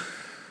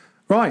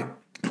 Right.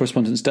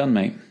 Correspondence done,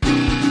 mate.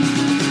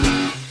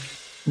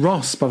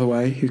 Ross, by the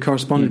way, who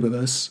corresponded with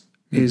us,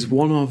 is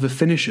one of the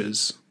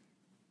finishers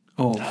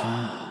of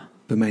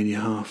the Mania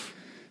Half.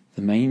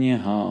 The Mania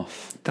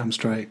Half. Damn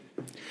straight.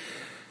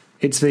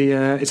 It's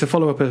a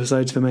follow-up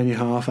episode to the Mania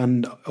Half,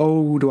 and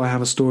do I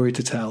have a story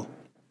to tell?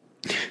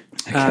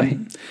 Okay.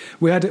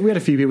 We had a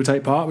few people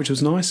take part, which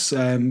was nice.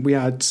 We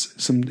had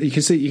some. You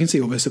can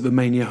see all this at the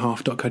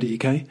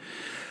maniahalf.co.uk.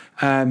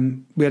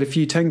 We had a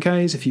few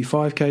 10Ks, a few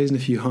 5Ks, and a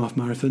few half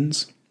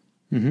marathons.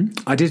 Mm-hmm.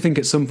 I did think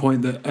at some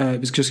point that it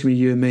was just going to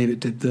be you and me that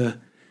did the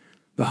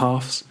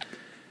halves.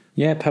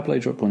 Yeah, Pablo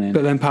dropped one in.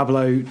 But then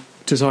Pablo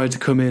decided to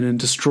come in and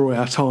destroy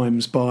our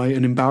times by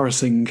an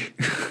embarrassing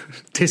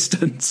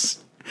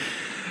distance.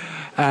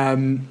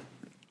 Everyone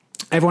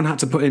had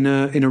to put in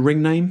a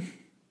ring name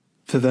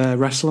for their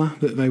wrestler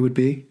that they would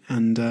be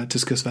and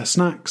discuss their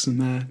snacks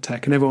and their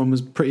tech. And everyone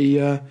was pretty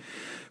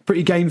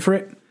game for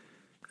it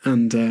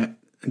and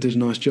did a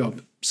nice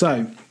job.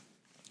 So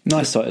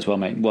nice site as well,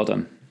 mate. Well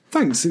done.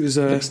 Thanks. It was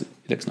it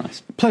looks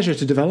nice. Pleasure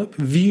to develop.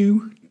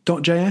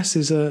 Vue.js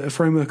is a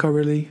framework I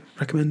really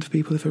recommend for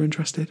people if they're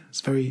interested.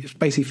 It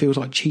basically feels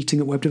like cheating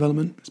at web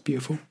development. It's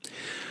beautiful.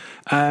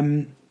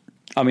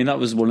 I mean, that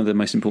was one of the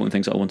most important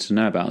things I wanted to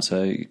know about.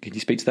 So can you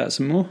speak to that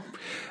some more?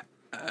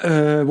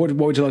 What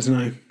would you like to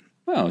know?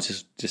 Well,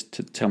 just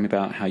to tell me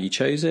about how you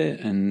chose it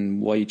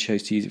and why you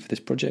chose to use it for this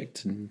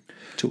project, and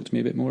talk to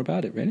me a bit more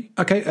about it, really.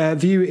 Okay,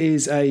 Vue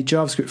is a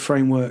JavaScript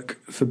framework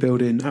for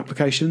building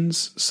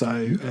applications,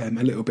 so a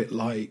little bit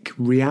like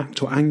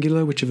React or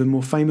Angular, which are the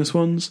more famous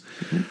ones.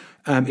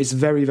 Mm-hmm. It's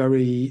very,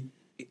 very...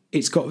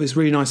 It's got this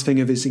really nice thing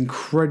of it's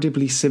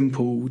incredibly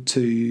simple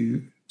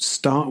to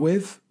start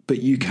with,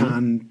 but you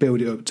can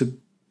build it up to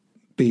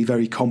be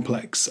very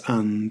complex,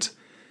 and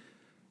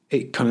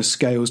it kind of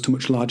scales to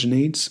much larger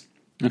needs.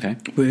 Okay.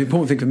 But the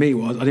important thing for me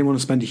was I didn't want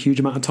to spend a huge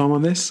amount of time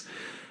on this.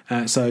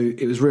 So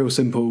it was real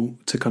simple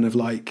to kind of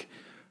like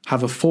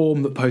have a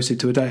form that posted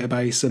to a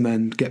database and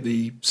then get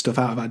the stuff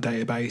out of that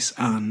database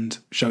and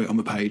show it on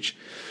the page.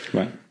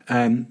 Right.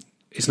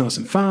 It's nice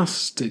and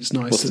fast. It's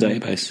nice. What's the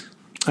database?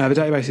 The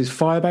database is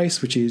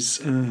Firebase, which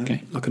is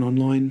like an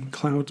online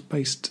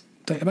cloud-based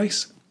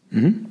database.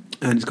 Mm-hmm.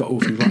 And it's got all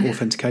things like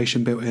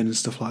authentication built in and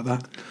stuff like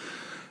that.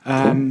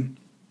 Cool.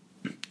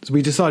 So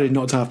we decided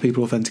not to have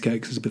people authenticate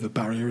because it's a bit of a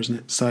barrier, isn't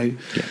it? So,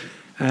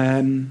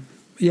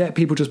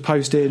 people just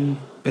post in.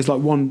 There's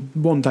like one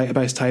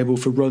database table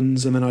for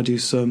runs, and then I do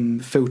some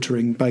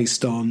filtering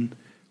based on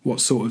what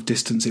sort of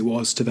distance it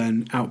was to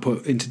then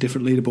output into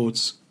different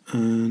leaderboards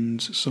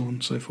and so on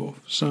and so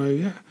forth. So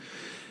yeah,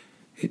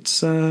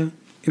 it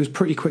was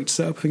pretty quick to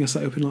set up. I think I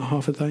set up in like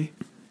half a day.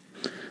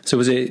 So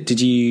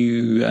did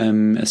you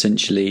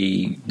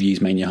essentially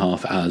use Mania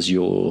Half as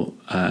your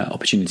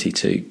opportunity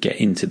to get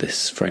into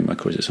this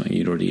framework, or is it something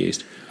you'd already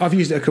used? I've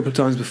used it a couple of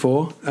times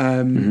before,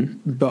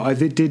 but I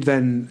did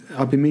then,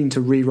 I've been meaning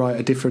to rewrite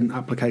a different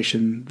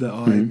application that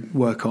I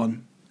work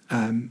on,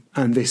 and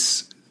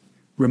this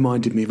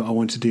reminded me that I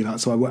wanted to do that.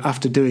 So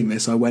after doing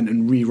this, I went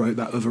and rewrote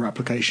that other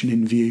application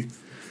in Vue.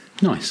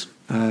 Nice.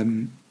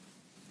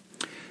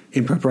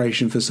 In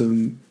preparation for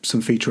some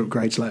feature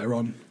upgrades later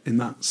on in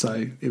that.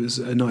 So it was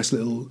a nice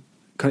little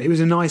it was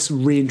a nice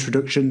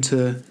reintroduction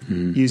to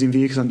using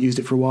Vue because I hadn't used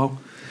it for a while.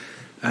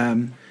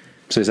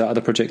 So is that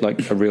other project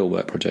like a real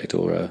work project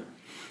or a...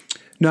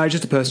 No,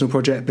 just a personal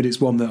project, but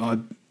it's one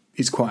that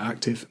is quite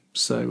active.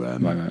 So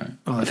right.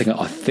 I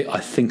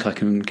think I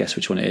can guess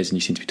which one it is, and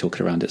you seem to be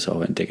talking around it, so I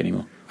won't dig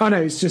anymore. Oh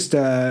no, it's just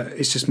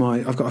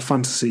I've got a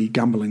fantasy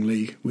gambling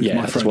league with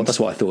my friends. That's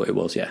what I thought it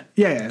was. Yeah.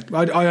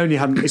 I only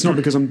hadn't. It's not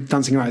because I'm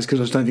dancing around. It's because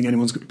I just don't think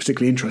anyone's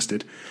particularly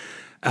interested.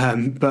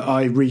 But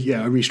I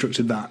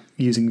restructured that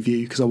using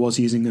Vue because I was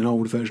using an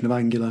old version of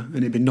Angular and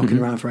it'd been knocking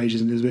around for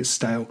ages and it was a bit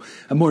stale.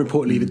 And more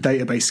importantly, the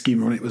database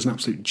schema on it was an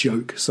absolute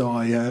joke. So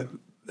I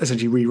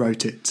essentially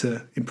rewrote it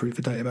to improve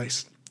the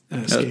database.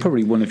 That was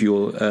probably one of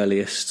your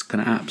earliest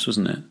kind of apps,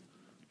 wasn't it?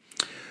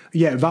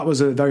 Yeah, that was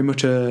very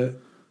much a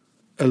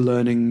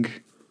learning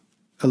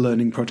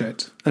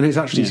project, and it's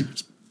actually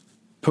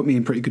put me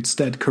in pretty good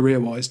stead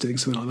career-wise doing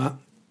something like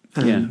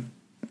that.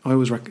 I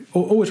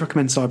always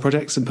recommend side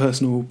projects and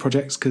personal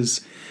projects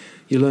because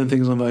you learn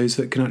things on those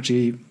that can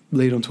actually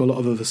lead on to a lot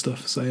of other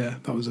stuff. So yeah,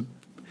 that was a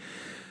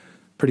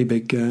pretty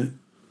big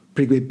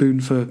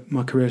boon for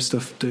my career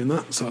stuff doing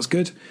that. So that's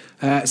good.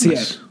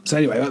 Nice. So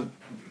anyway,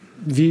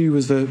 Vue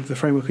was the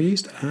framework I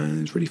used,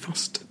 and it's really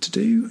fast to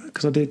do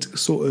because I did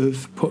sort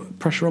of put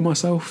pressure on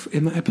myself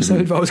in that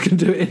episode that I was going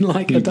to do it in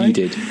like a day. You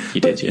did,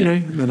 yeah.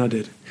 Then I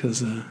did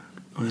because I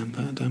am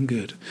that damn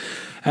good.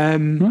 Right.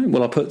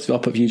 Well, I'll put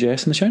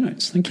Vue.js in the show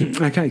notes. Thank you.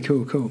 Okay.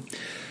 Cool.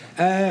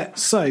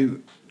 So,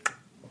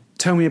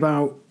 tell me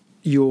about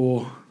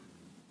your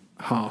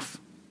half.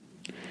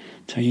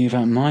 Tell you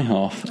about my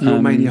half.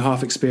 Your Mania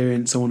half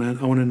experience. I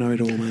want to know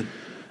it all, man.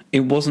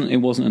 It wasn't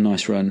a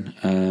nice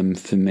run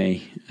for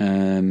me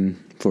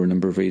for a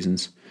number of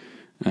reasons,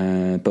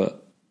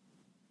 but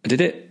I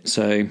did it,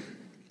 so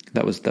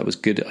that was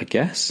good, I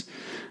guess.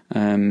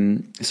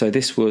 So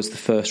this was the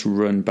first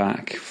run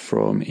back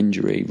from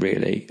injury,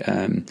 really.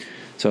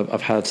 So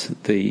I've had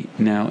the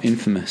now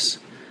infamous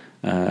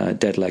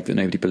dead leg that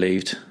nobody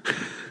believed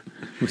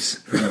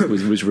was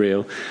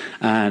real,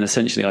 and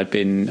essentially I'd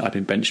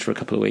been benched for a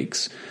couple of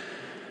weeks.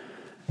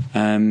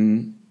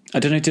 I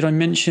don't know, did I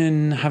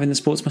mention having the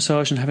sports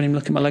massage and having him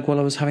look at my leg while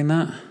I was having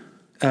that?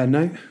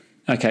 No.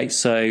 Okay,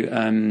 so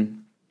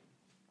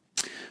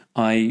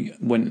I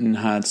went and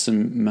had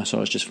some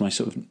massage just for my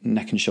sort of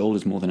neck and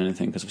shoulders more than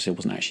anything, because obviously I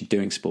wasn't actually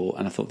doing sport,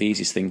 and I thought the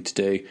easiest thing to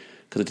do,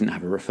 because I didn't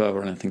have a referral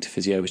or anything to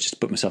physio, was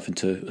just put myself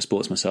into a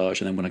sports massage,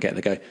 and then when I get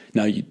there, go,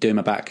 no, you're doing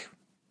my back.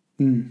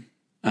 And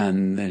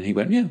then he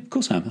went, yeah, of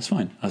course I am, that's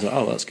fine. I was like,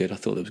 oh, that's good. I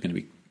thought there was going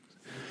to be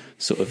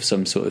sort of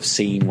some sort of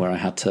scene where I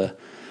had to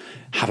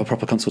have a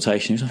proper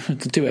consultation. He was like,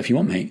 do whatever you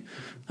want, mate.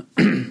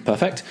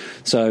 Perfect.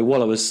 So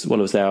while I was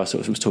there, I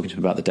sort of was talking to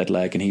him about the dead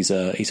leg, and he's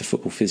a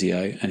football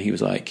physio, and he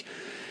was like,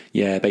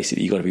 yeah,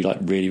 basically you got to be like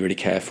really, really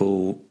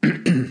careful.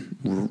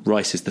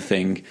 Rice is the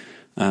thing.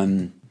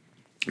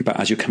 But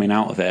as you're coming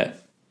out of it,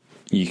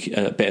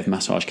 a bit of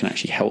massage can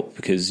actually help,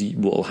 because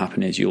what will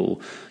happen is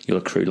you'll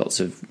accrue lots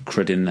of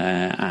crud in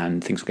there,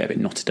 and things will get a bit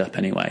knotted up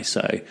anyway.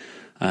 So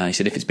he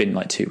said, if it's been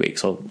like 2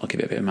 weeks, I'll give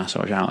it a bit of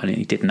massage out. And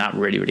he did, and that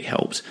really, really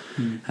helped.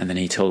 And then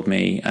he told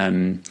me,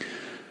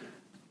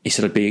 he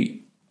said I'd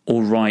be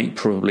all right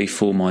probably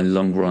for my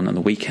long run on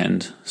the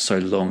weekend, so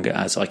long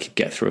as I could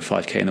get through a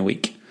 5K in a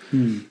week.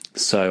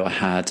 So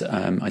I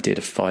did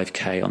a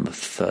 5K on the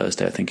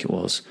Thursday, I think it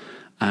was.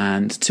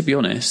 And to be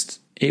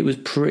honest, it was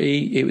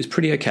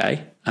pretty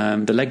okay.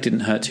 The leg didn't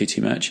hurt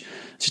too much.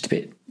 Just a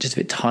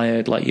bit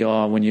tired, like you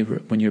are when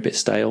you're a bit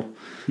stale.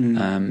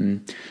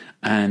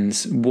 And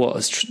what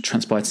has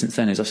transpired since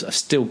then is I've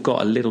still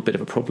got a little bit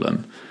of a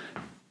problem,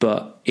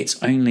 but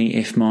it's only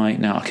if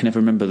now I can never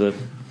remember the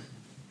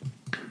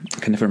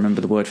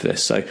word for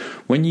this. So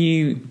if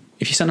you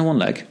stand on one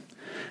leg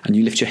and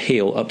you lift your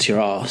heel up to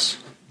your arse,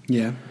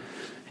 is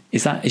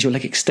your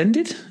leg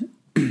extended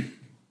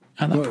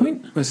at that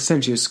point? It's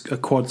essentially a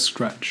quad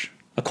stretch.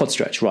 A quad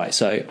stretch, right?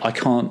 So I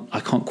can't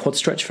quad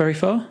stretch very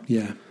far.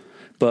 Yeah,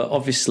 but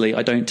obviously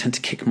I don't tend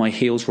to kick my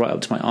heels right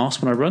up to my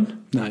arse when I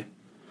run. No.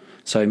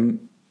 So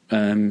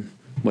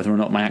whether or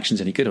not my action's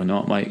any good or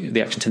not,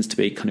 the action tends to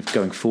be kind of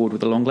going forward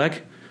with the long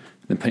leg,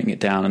 then putting it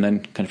down, and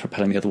then kind of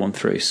propelling the other one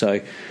through. So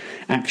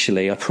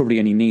actually I probably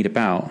only need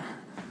about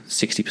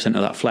 60%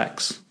 of that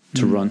flex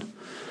to run.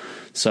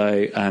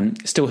 So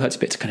it still hurts a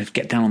bit to kind of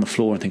get down on the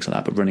floor and things like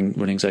that, but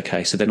running's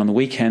okay. So then on the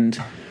weekend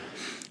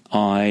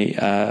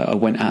I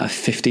went at a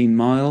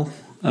 15-mile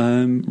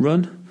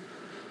run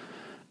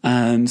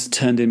and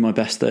turned in my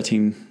best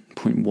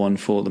 13.1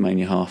 for the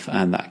Mania half,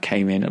 and that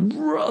came in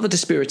rather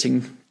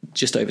dispiriting,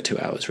 just over 2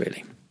 hours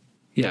really.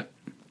 Yeah.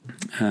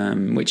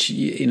 Which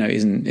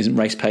isn't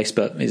race pace,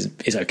 but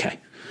is okay.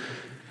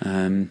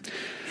 The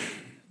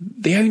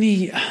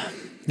only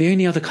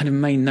other kind of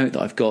main note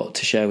that I've got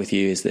to share with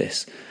you is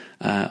this.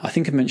 I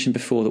think I mentioned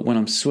before that when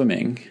I'm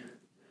swimming,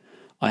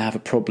 I have a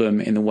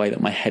problem in the way that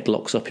my head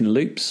locks up in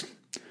loops.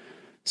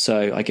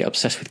 So I get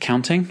obsessed with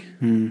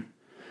counting.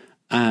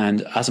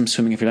 And as I'm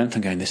swimming every length,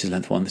 I'm going, this is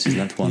length 1, this is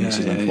length 1, this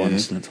is length 1,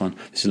 this is length 1,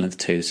 this is length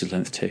 2, this is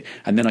length 2.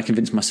 And then I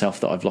convince myself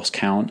that I've lost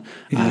count,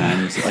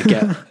 and I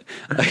get...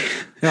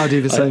 I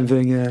do the same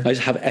thing, yeah. I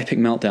just have epic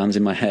meltdowns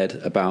in my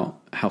head about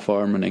how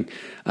far I'm running.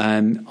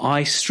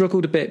 I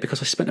struggled a bit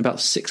because I spent about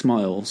 6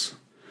 miles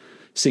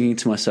singing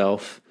to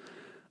myself,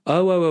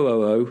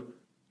 oh,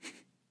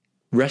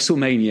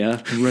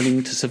 WrestleMania,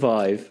 running to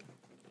survive.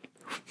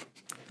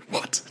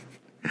 What?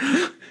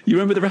 You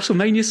remember the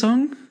WrestleMania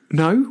song?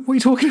 No, what are you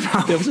talking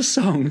about? There was a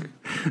song,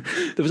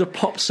 there was a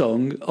pop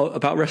song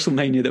about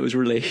WrestleMania that was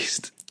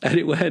released, and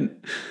it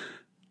went,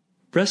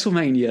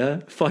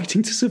 WrestleMania,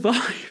 fighting to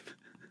survive.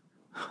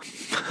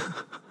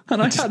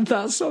 And I had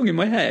that song in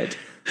my head,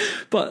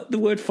 but the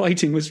word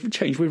fighting was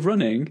changed with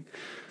running.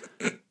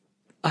 And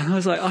I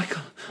was like,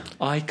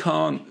 I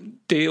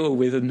can't deal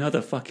with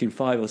another fucking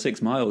 5 or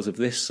 6 miles of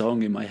this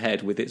song in my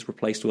head with its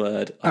replaced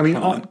word.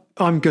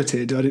 I'm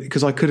gutted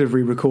because I could have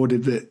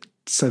re-recorded it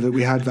so that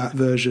we had that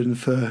version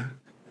for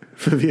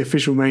the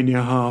official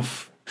Mania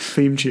half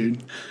theme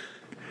tune.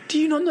 Do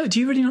you not know? Do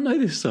you really not know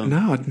this song?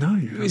 No, no.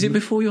 Is it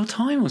before your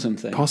time or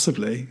something?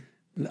 Possibly.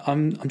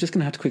 I'm just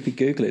going to have to quickly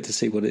Google it to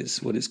see what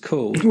it's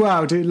called.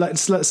 Wow, dude,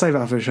 let's save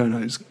that for the show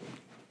notes.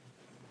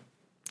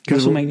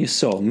 WrestleMania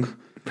song.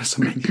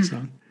 WrestleMania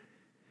song.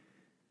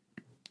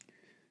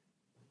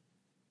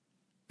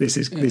 This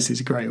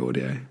is great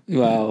audio.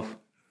 Well,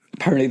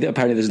 apparently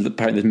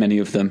there's many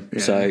of them. Yeah,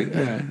 so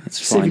that's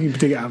see fine. if you can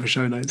dig it out of the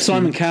show notes.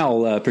 Simon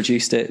Cowell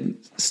produced it.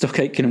 Stock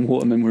Aitken and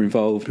Waterman were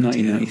involved.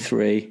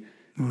 1993.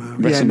 Wow.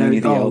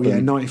 WrestleMania the album. Yeah,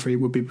 93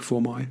 would be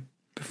before my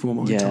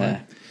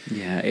time.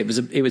 Yeah, it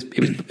was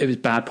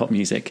bad pop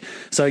music.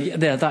 So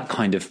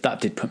that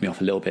did put me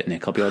off a little bit,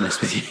 Nick. I'll be honest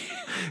with you.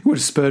 It would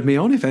have spurred me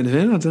on, if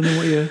anything. I don't know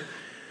what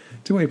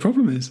your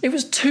problem is. It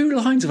was 2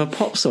 lines of a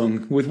pop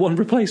song with 1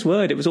 replaced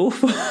word. It was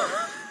awful.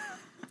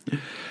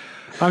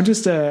 I'm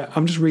just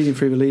reading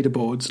through the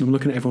leaderboards and I'm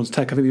looking at everyone's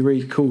tech. I think it'd be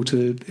really cool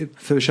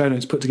for the show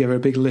notes, put together a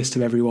big list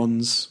of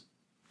everyone's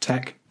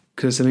tech,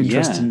 because there's some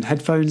interesting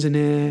headphones in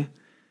here,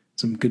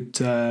 some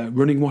good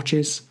running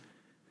watches.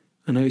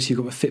 I notice you've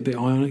got a Fitbit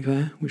Ionic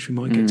there, which we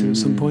might get to at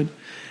some point.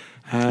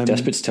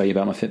 Desperate to tell you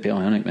about my Fitbit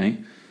Ionic, mate.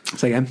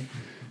 Say again.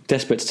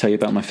 Desperate to tell you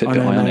about my Fitbit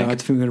Ionic. I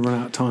think we're going to run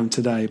out of time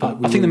today.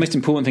 But I think the most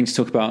important thing to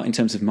talk about in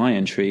terms of my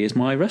entry is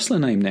my wrestler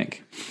name,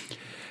 Nick.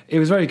 It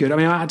was very good. I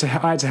mean, I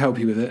had to help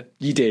you with it.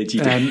 You did.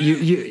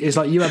 It's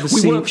like you have the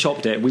we seed.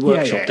 Workshopped it.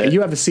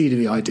 You have the seed of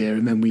the idea,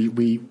 and then we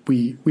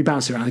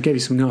bounced it around. I gave you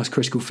some nice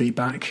critical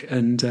feedback,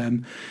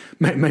 and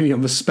maybe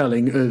on the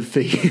spelling of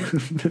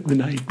the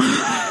name.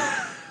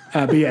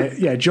 But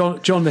yeah,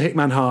 John the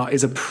Hickman Hart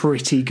is a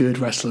pretty good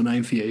wrestler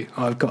name for you,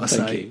 I've got to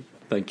say.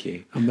 Thank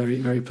you. I'm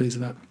very, very pleased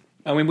with that.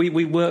 I mean,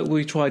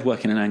 we tried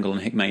working an angle on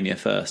Hickmania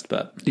first,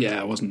 but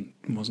it wasn't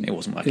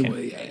working.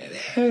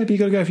 But you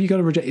got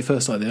to reject your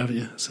first idea, haven't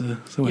you? So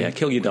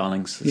kill your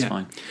darlings. It's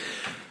fine.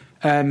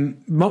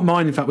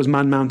 Mine, in fact, was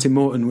Man Mountain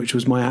Morton, which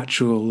was my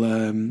actual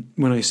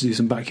when I used to do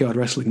some backyard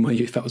wrestling in my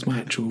youth. That was my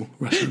actual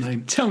wrestler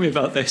name. Tell me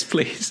about this,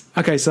 please.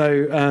 Okay,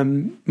 so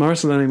my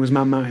wrestler name was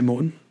Man Mountain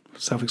Morton.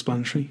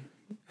 Self-explanatory.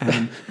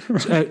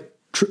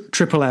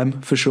 Triple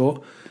M for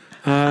short.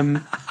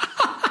 I'll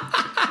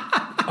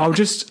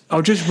just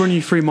run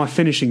you through my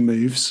finishing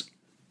moves.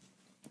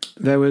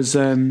 There was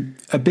a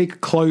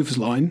big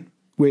clothesline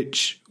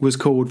which was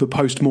called the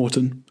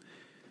Post-Mortem.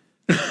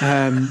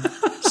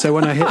 So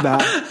when I hit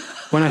that,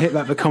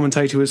 the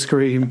commentator would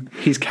scream,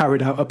 "He's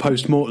carried out a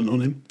post-mortem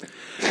on him."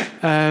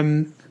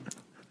 Then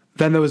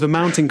there was a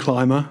mountain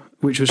climber,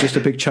 which was just a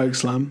big choke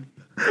slam.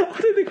 I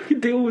don't think we can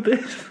deal with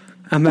this.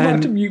 And then I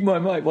have to mute my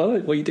mic while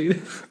you do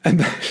this.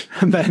 And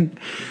then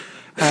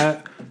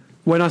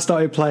when I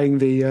started playing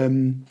the,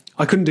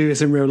 I couldn't do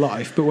this in real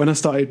life, but when I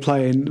started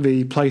playing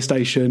the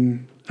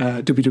PlayStation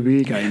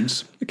WWE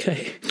games,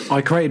 okay, I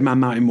created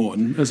Man Mountain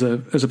Morton as a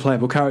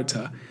playable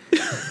character,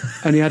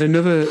 and he had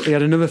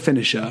another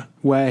finisher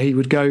where he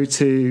would go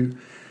to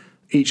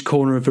each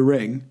corner of the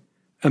ring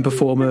and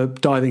perform a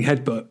diving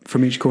headbutt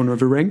from each corner of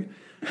the ring,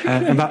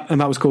 and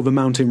that was called the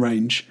Mountain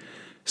Range.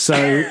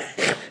 So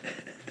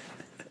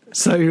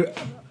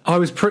I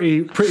was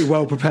pretty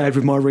well prepared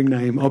with my ring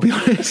name, I'll be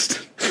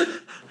honest.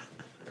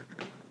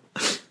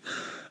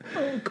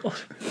 Oh God.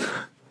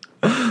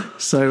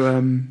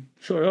 So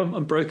sorry,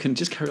 I'm broken.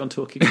 Just carry on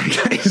talking.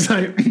 Okay,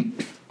 so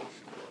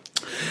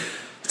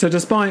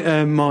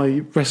despite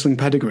my wrestling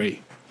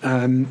pedigree,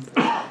 I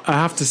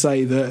have to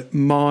say that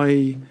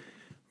my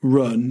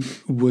run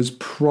was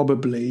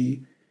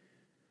probably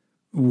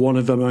one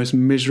of the most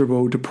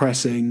miserable,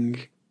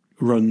 depressing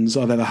runs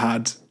I've ever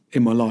had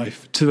in my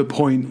life, to the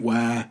point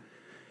where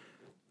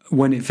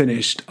when it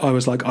finished, I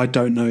was like, I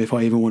don't know if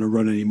I even want to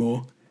run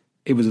anymore.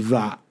 It was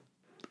that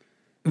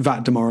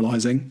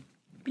demoralising.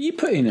 You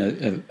put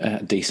in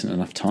a decent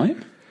enough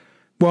time.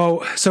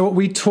 Well, so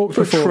we talked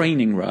for before. A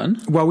training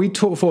run. Well, we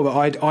talked before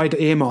that I'd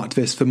earmarked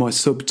this for my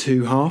sub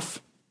 2 half.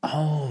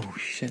 Oh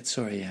shit!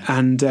 Sorry, yeah.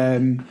 And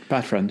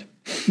bad friend.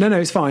 No,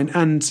 it's fine.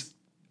 And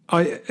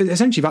I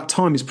essentially that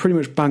time is pretty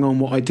much bang on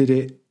what I did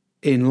it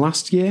in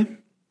last year.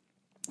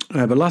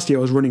 But last year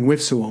I was running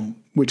with someone,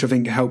 which I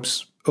think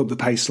helps up the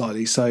pace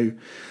slightly. So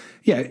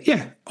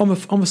yeah, on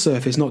the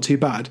surface, not too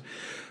bad.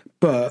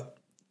 But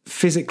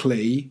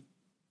physically,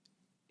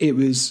 it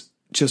was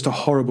just a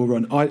horrible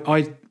run.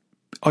 I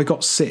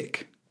got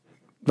sick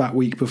that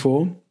week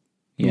before,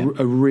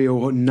 a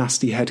real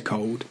nasty head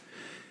cold,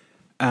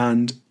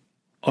 and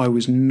I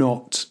was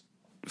not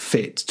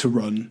fit to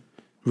run,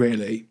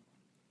 really.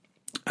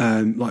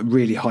 Like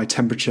really high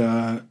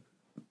temperature,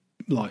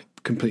 like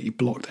completely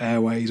blocked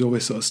airways, all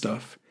this sort of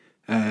stuff.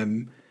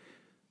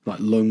 Like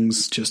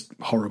lungs, just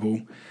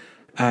horrible.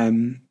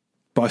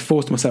 But I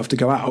forced myself to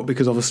go out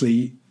because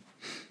obviously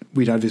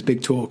we'd had this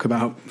big talk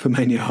about for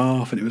Mania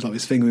half, and it was like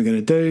this thing we were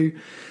going to do.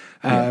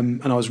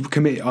 And I was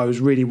committed. I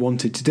was really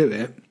wanted to do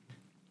it.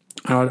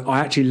 And I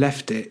actually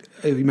left it.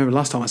 Remember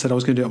last time I said I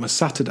was going to do it on a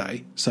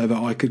Saturday so that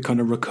I could kind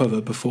of recover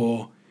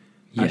before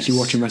actually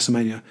watching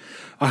WrestleMania.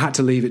 I had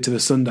to leave it to the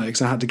Sunday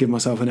because I had to give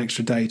myself an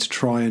extra day to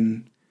try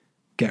and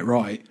get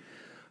right.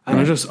 And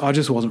I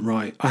just wasn't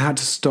right. I had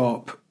to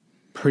stop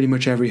pretty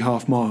much every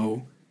half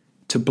mile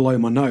to blow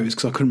my nose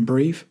because I couldn't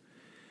breathe.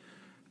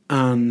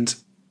 And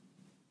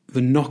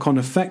the knock-on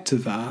effect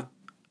of that,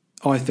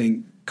 I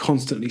think,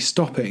 constantly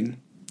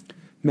stopping.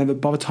 Remember,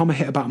 by the time I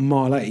hit about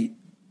mile 8,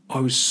 I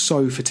was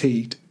so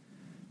fatigued.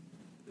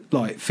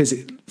 Like,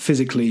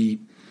 physically,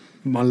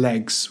 my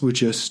legs were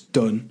just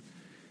done.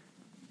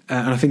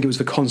 And I think it was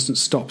the constant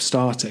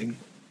stop-starting.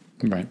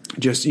 Right.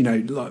 Just,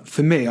 like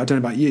for me, I don't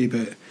know about you,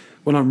 but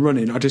when I'm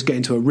running, I just get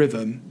into a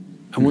rhythm.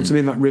 And once I'm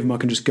in that rhythm, I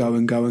can just go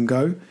and go and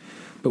go.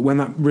 But when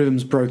that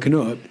rhythm's broken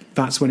up,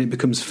 that's when it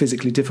becomes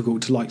physically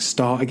difficult to, like,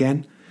 start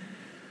again.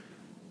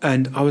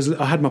 And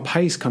I had my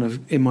pace kind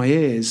of in my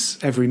ears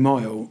every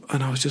mile,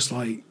 and I was just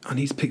like, I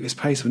need to pick this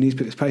pace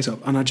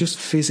up, and I just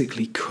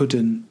physically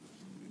couldn't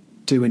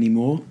do any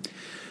more.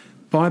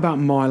 By about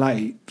mile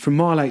 8, from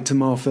mile 8 to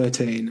mile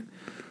 13,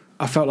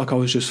 I felt like I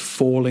was just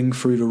falling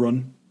through the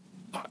run.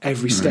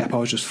 Every step I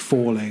was just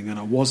falling, and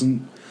I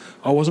wasn't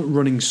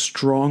running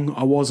strong.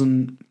 I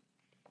wasn't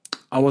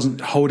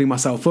holding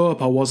myself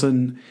up. I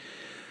wasn't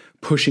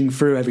pushing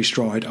through every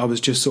stride. I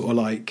was just sort of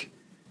like,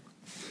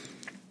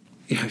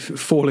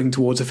 falling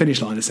towards a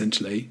finish line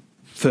essentially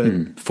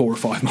for 4 or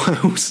 5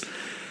 miles.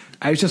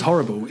 It was just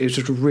horrible. It was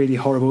just really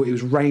horrible. It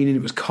was raining.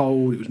 It was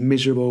cold. It was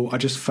miserable. I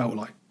just felt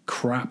like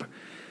crap.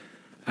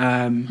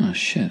 Oh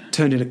shit!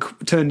 Turned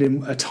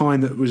in a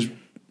time that was,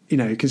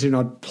 considering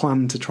I'd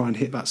planned to try and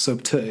hit that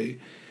sub 2,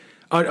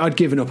 I'd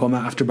given up on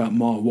that after about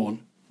mile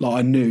 1. Like,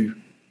 I knew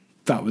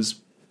that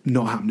was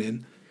not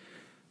happening.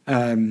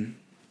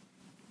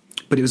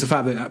 But it was the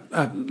fact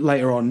that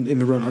later on in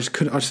the run, the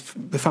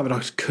fact that I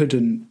just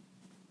couldn't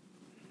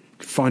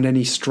find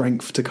any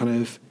strength to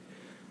kind of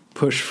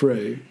push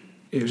through.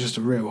 It was just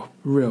a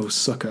real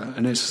sucker.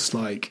 And it's just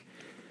like,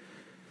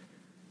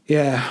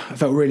 yeah, I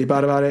felt really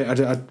bad about it.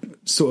 I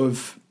sort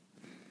of,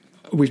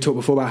 we've talked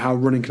before about how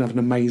running can have an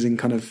amazing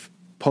kind of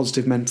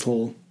positive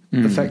mental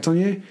effect on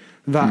you.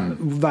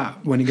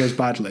 That when it goes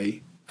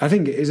badly, I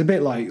think it's a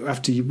bit like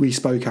after you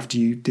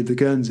did the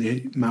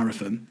Guernsey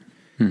marathon,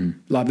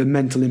 like the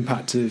mental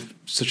impact of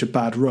such a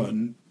bad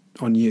run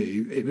on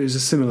you, it was a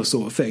similar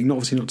sort of thing.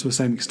 Obviously not to the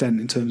same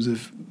extent in terms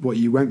of what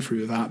you went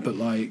through with that, but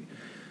like,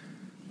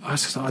 I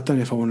don't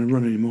know if I want to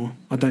run anymore.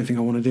 I don't think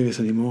I want to do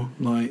this anymore.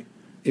 Like,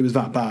 it was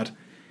that bad.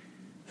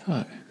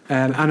 Fuck.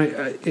 And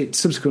it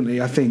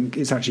subsequently, I think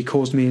it's actually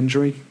caused me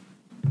injury.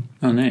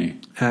 Oh no.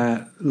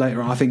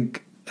 Later on, I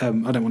think, I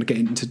don't want to get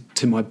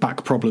into my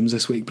back problems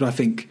this week, but I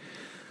think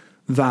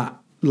that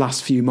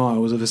last few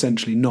miles of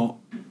essentially not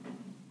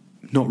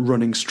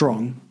running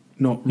strong,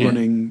 not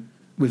running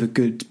with a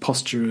good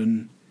posture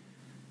and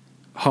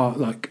heart,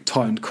 like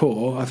tightened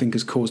core, I think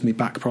has caused me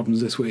back problems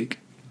this week.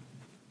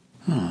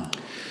 Oh.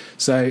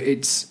 So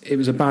it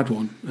was a bad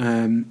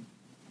one,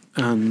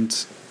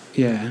 and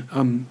yeah,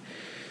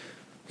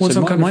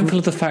 mindful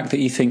of the fact that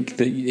you think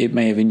that it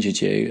may have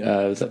injured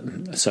you.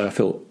 So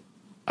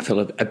I feel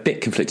a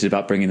bit conflicted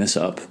about bringing this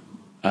up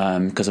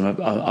because I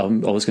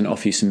was going to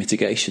offer you some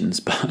mitigations,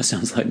 but it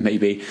sounds like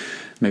maybe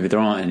there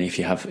aren't any if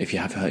you have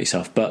hurt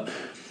yourself. But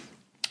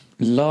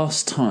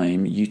last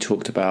time you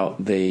talked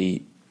about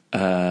the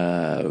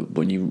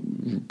when you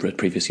had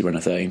previously run a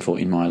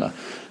 13-14 miler.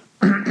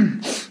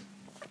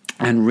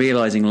 And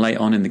realising late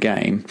on in the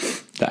game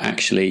that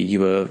actually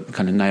you were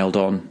kind of nailed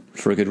on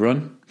for a good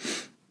run.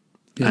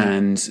 Yeah.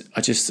 And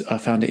I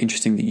found it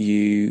interesting that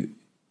you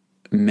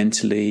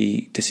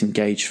mentally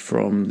disengaged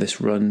from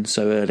this run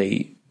so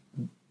early,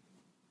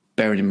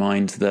 bearing in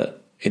mind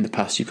that in the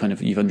past you've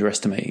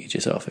underestimated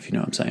yourself, if you know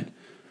what I'm saying.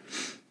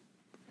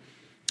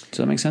 Does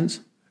that make sense?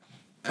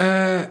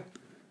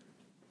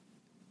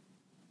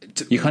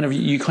 You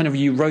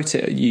wrote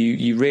it.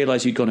 You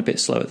realised you'd gone a bit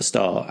slow at the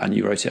start, and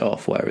you wrote it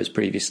off. Whereas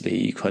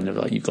previously, you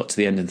got to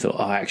the end and thought,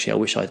 "Oh, actually, I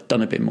wish I'd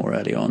done a bit more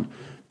early on,"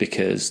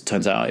 because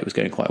turns out it was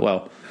going quite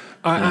well.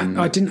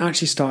 I didn't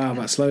actually start out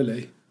that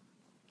slowly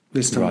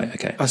this time. Right.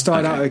 Okay. I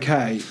started out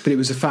okay, but it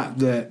was the fact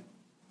that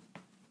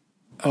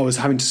I was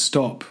having to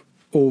stop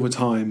all the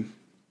time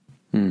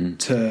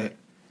to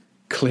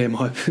clear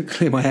my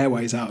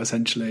airways out,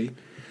 essentially.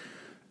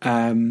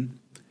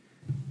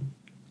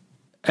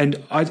 And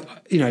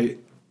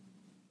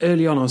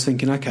early on I was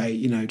thinking,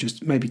 okay,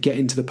 just maybe get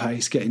into the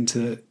pace,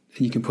 and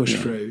you can push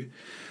through.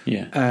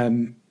 Yeah.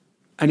 And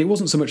it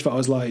wasn't so much that I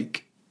was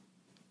like,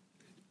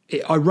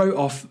 I wrote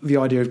off the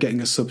idea of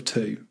getting a sub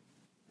 2.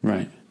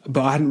 Right.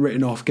 But I hadn't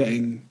written off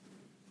getting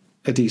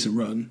a decent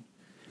run.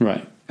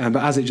 Right. But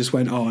as it just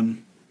went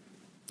on,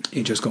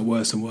 it just got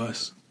worse and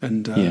worse.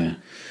 And I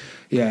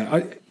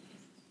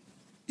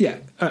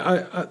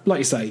like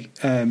you say,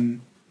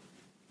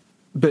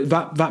 but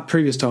that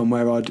previous time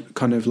where I'd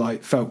kind of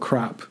like felt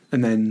crap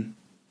and then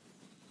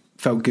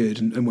felt good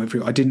and went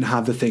through, I didn't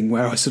have the thing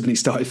where I suddenly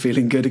started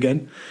feeling good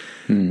again.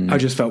 I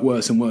just felt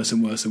worse and worse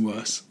and worse and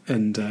worse.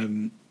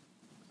 And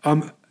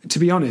to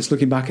be honest,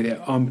 looking back at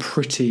it, I'm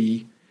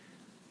pretty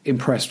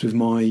impressed with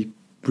my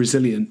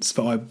resilience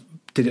that I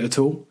did it at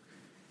all.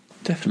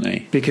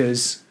 Definitely.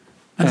 Because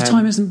and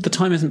the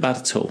time isn't bad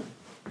at all.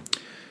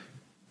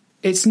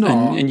 It's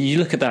not. And you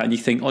look at that and you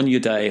think, on your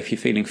day, if you're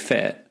feeling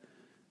fit,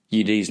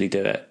 you'd easily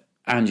do it.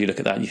 And you look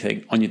at that and you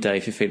think, on your day,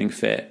 if you're feeling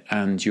fit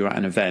and you're at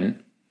an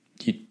event,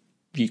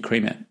 you'd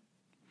cream it.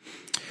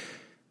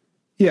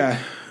 Yeah,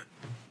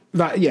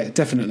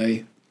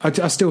 definitely.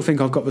 I still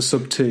think I've got the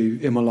sub 2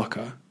 in my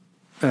locker.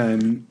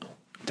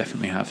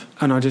 Definitely have.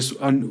 And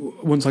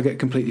once I get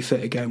completely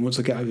fit again, once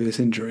I get over this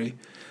injury,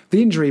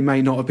 the injury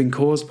may not have been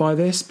caused by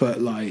this,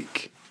 but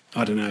like,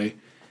 I don't know.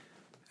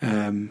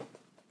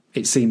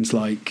 It seems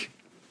like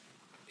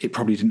it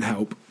probably didn't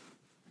help.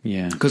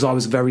 Yeah. Because I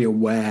was very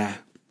aware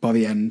by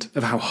the end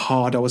of how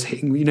hard I was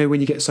hitting. You know,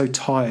 when you get so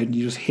tired and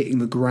you're just hitting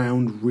the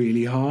ground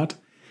really hard.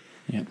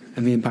 Yeah.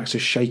 And the impact's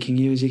just shaking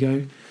you as you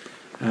go.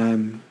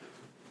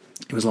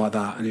 It was like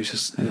that, and it was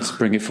just. Let's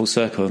bring it full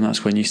circle, and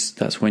that's when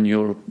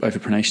your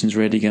overpronation's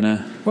really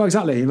gonna. Well,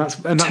 exactly, and that's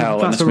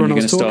the run I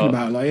was talking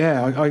about. Like,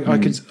 yeah,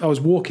 I was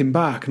walking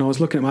back, and I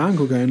was looking at my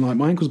ankle, going like,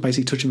 my ankle's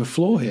basically touching the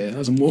floor here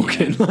as I'm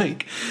walking. Yeah.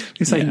 Like,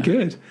 this ain't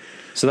good.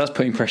 So that's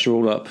putting pressure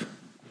all up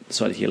the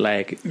side of your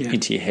leg,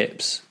 into your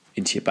hips,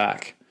 into your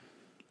back,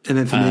 and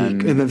then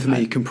for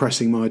me,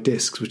 compressing my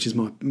discs, which is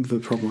the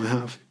problem I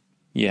have.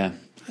 Yeah.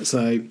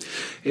 So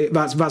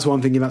that's what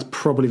I'm thinking. That's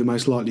probably the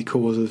most likely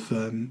cause of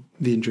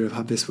the injury I've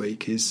had this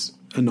week, is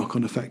a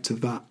knock-on effect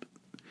of that.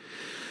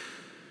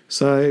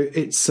 So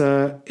it's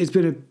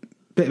been a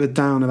bit of a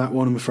downer, that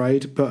one, I'm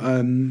afraid. But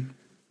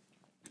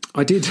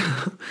I did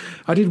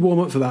warm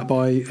up for that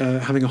by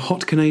having a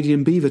hot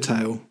Canadian beaver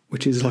tail,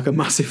 which is like a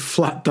massive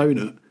flat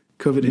donut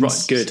covered in.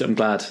 Right, good. I'm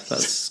glad.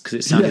 That's because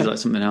it sounded like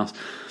something else.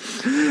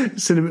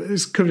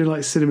 It's covered in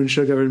like cinnamon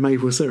sugar and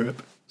maple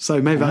syrup. So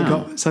maybe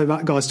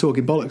that guy's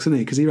talking bollocks, isn't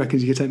he? Because he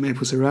reckons you can take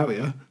maple syrup out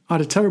here. I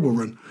had a terrible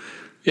run.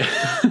 Yeah,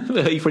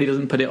 he probably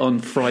doesn't put it on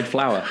fried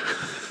flour.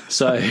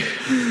 So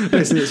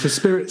listen, it's for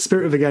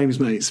spirit of the games,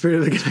 mate. Spirit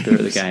of the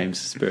games.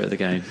 Spirit of the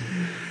games.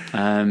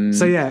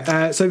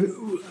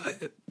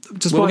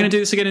 Just we're going to do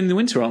this again in the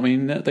winter, aren't we?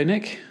 Though,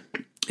 Nick.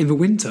 In the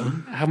winter,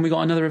 haven't we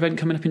got another event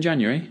coming up in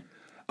January?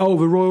 Oh,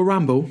 the Royal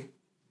Ramble.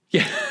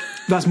 Yeah,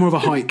 that's more of a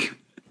hike.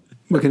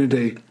 We're going to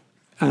do.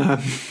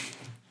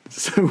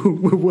 So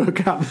we'll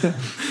work out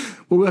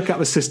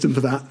the system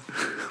for that.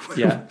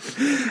 Yeah,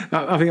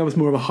 I think that was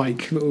more of a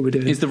hike that we were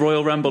doing. Is the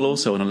Royal Ramble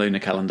also on a lunar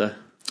calendar?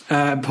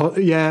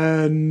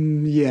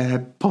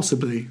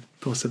 Possibly.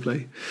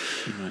 Right.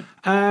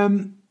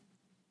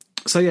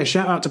 So yeah,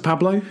 shout out to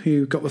Pablo,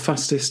 who got the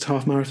fastest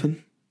half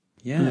marathon.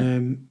 Yeah,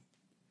 and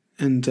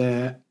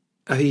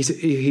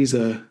he's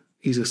a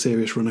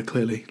serious runner.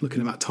 Clearly, looking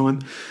at that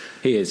time.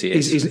 He is.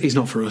 He's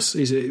not for us.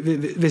 This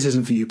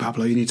isn't for you,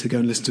 Pablo. You need to go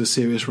and listen to a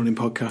serious running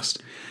podcast.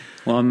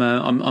 Well,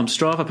 I'm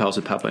Strava pals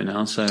with Pablo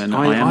now, so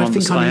I am on the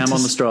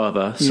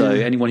Strava. So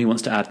anyone who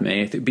wants to add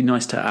me, it'd be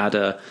nice to add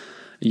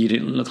you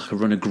didn't look like a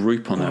runner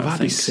group on there. That'd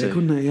be sick, so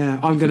wouldn't it?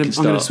 Yeah, I'm going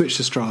to switch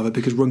to Strava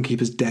because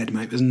Runkeeper's dead,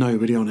 mate. There's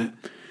nobody on it.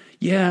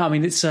 Yeah, I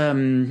mean it's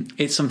something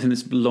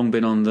that's long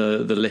been on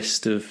the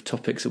list of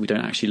topics that we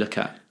don't actually look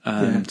at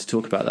to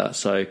talk about that.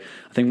 So I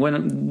think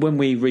when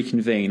we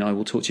reconvene, I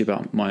will talk to you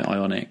about my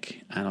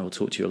Ionic, and I will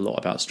talk to you a lot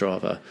about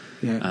Strava.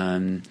 Yeah.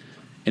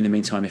 In the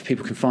meantime, if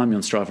people can find me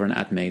on Strava and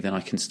add me, then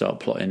I can start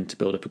plotting to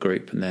build up a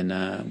group, and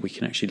then we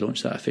can actually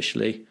launch that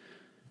officially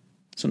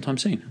sometime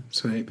soon.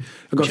 Sweet.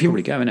 I've got a few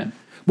probably go, innit?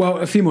 Well,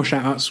 a few more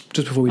shout outs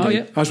just before we do.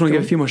 Yeah. I just want to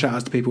give a few more shout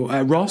outs to people.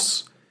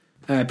 Ross,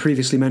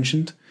 previously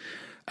mentioned.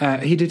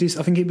 He did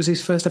I think it was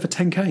his first ever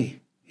 10K.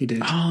 He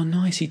did. Oh,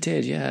 nice! He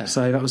did, yeah.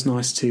 So that was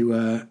nice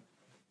to.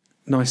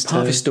 Part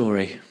of his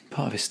story.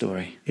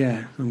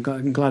 Yeah, I'm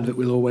glad that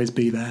we'll always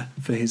be there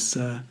for his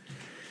first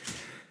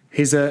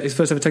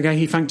ever 10K.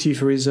 He thanked you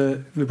for his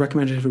the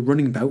recommendation of a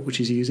running belt, which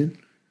he's using.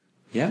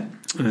 Yeah,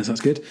 so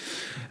that's good.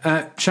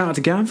 Shout out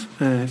to Gav,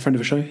 friend of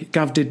the show.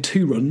 Gav did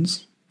 2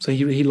 runs, so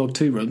he logged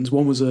 2 runs.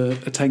 One was a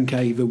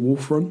 10K, the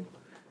Wolf Run.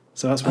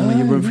 So that's one where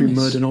you run through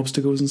mud and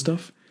obstacles and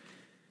stuff.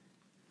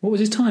 What was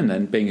his time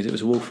then, being as it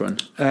was a wolf run?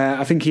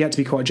 I think he had to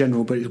be quite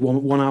general, but it's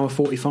 1 hour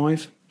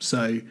 45.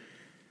 So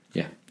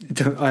yeah,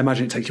 I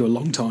imagine it takes you a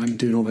long time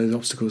doing all those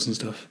obstacles and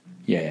stuff.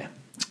 Yeah.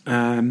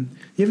 You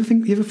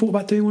ever thought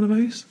about doing one of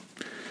those?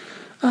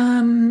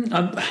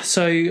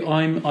 So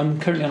I'm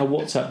currently on a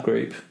WhatsApp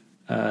group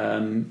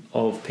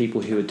of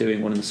people who are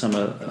doing one in the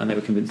summer, and they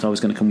were convinced I was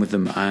going to come with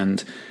them,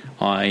 and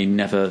I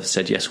never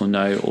said yes or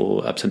no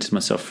or absented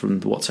myself from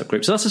the WhatsApp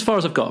group. So that's as far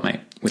as I've got, mate,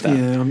 with that.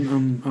 Yeah,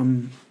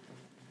 I'm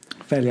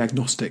fairly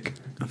agnostic,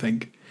 I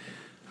think.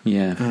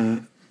 Yeah,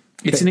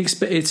 it's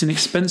an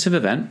expensive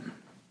event.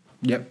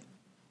 Yep,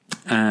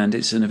 and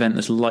it's an event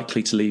that's more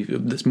likely to leave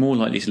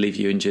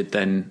you injured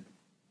than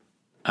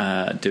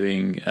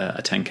doing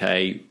a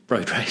 10K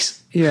road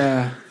race.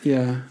 Yeah.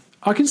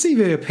 I can see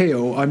the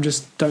appeal. I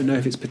just don't know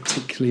if it's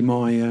particularly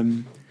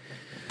my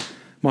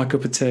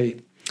cup of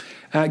tea.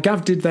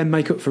 Gav did then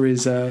make up for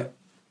his. I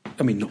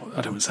don't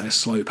want to say a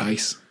slow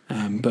pace.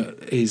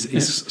 but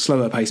is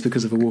slower pace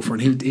because of a Wolf run.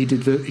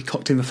 He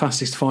clocked in the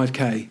fastest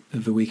 5K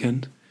of the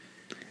weekend.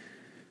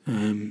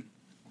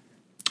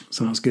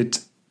 So that's good.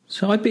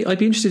 So I'd be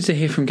interested to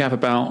hear from Gav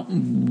about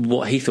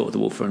what he thought of the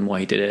Wolf run, why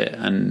he did it,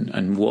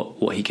 and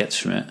what he gets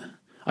from it.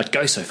 I'd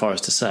go so far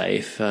as to say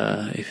if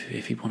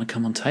he'd want to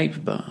come on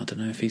tape, but I don't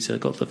know if he's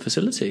got the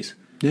facilities.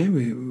 Yeah,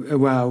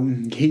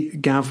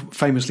 Gav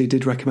famously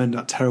did recommend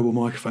that terrible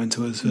microphone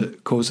to us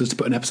that caused us to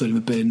put an episode in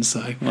the bin.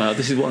 So, well,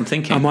 this is what I'm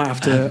thinking. I might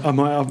have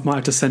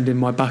to send in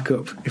my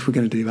backup if we're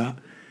going to do that.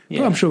 Yeah.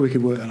 But I'm sure we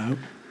could work that out.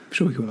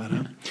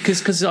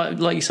 Because,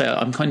 like you say,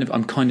 I'm kind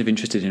of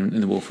interested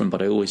in the Wolf run,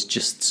 but I always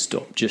just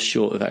stop just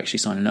short of actually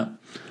signing up.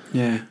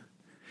 Yeah.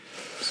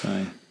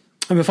 So,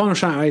 and the final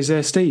shout out is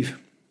Steve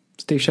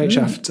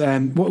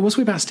Shakeshaft. What's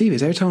weird about Steve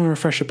is every time I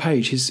refresh a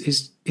page,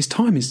 his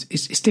time is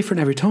different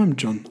every time.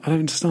 John, I don't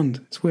understand.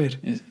 It's weird.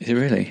 Is it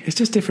really? It's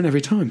just different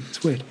every time.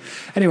 It's weird.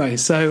 Anyway,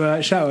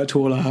 so shout out to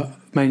all our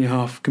Mania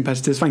Half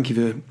competitors. Thank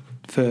you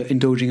for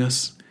indulging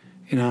us.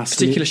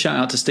 Particular shout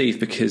out to Steve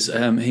because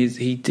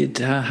he did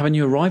have a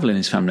new arrival in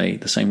his family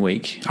the same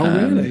week. Oh,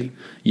 really?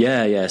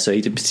 Yeah. So he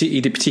did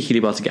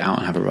particularly well to get out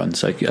and have a run.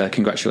 So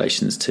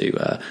congratulations to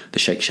the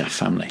Shakeshaft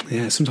family.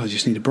 Yeah, sometimes you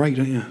just need a break,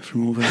 don't you,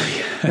 from all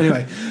that.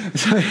 Anyway,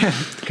 so yeah,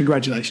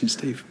 congratulations,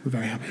 Steve. We're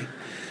very happy.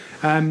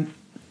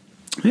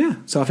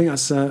 So I think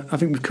that's. I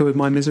think we've covered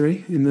my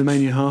misery in the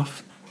Mania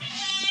Half.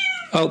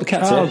 Oh, the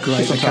cat's here. Oh,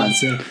 great! The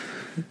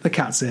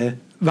cat's here.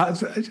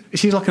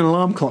 She's like an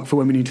alarm clock for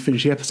when we need to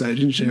finish the episode,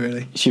 isn't she,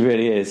 really? She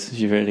really is.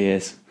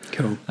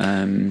 Cool.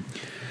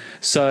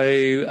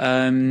 So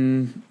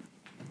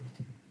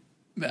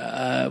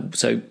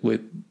we're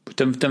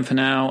done for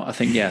now. I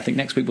think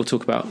next week we'll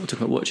talk about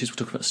watches, we'll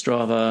talk about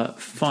Strava.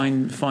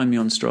 Find me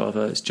on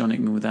Strava. It's John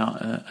Hickman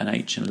without an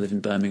H, and I live in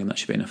Birmingham. That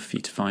should be enough for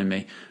you to find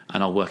me,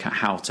 and I'll work out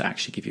how to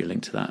actually give you a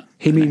link to that.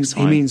 He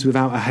means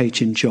without a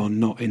H in John,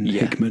 not in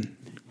Hickman.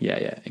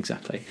 Yeah,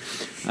 exactly.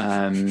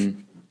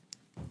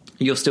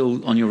 You're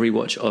still on your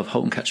rewatch of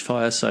Halt and Catch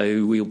Fire,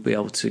 so we'll be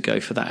able to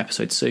go for that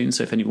episode soon.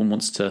 So if anyone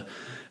wants to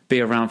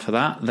be around for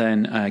that,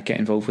 then get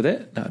involved with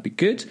it. That would be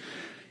good.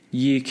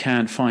 You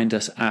can find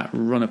us at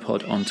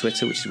RunnerPod on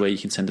Twitter, which is where you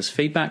can send us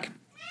feedback.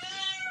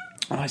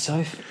 All right,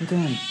 Soph, what are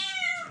you doing?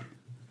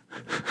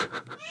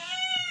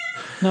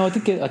 No,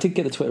 I did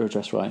get the Twitter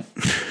address right.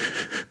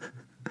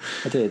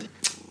 I did.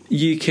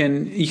 You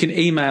can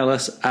email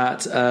us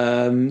at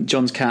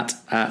johnscat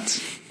at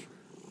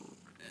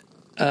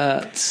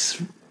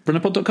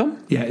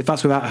runnerpod.com? Yeah, if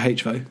that's without a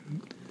H, though.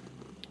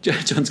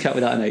 John's Cat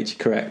without an H,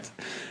 correct.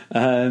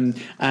 And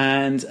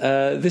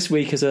this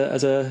week, as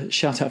a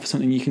shout out for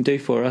something you can do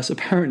for us,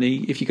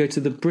 apparently, if you go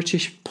to the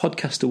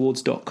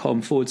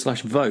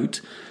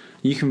BritishPodcastAwards.com/vote,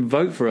 you can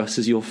vote for us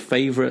as your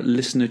favourite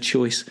listener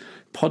choice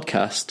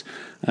podcast.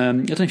 I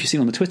don't know if you've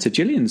seen on the Twitter,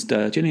 Gillian's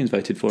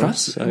voted for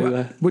us.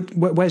 So,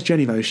 where's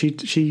Jenny though?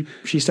 She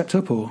stepped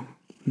up or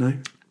no?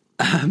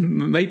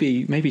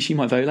 Maybe she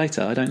might vote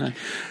later. I don't know.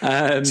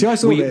 See, I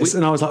saw this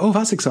and I was like, "Oh,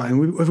 that's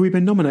exciting! Have we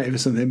been nominated for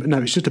something?" But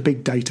no, it's just a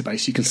big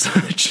database you can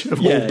search of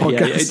all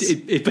podcasts. Yeah.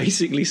 It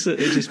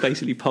just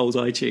basically polls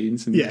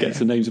iTunes and gets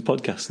the names of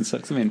podcasts and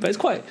sucks them in. But it's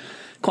quite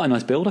a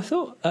nice build, I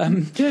thought.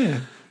 Great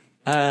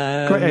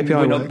API.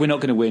 We're not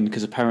going to win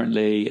because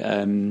apparently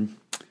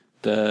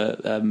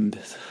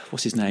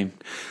what's his name?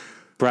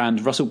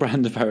 Russell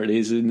Brand apparently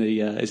is in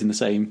the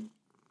same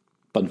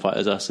Bunfight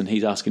as us, and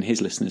he's asking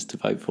his listeners to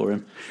vote for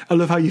him. I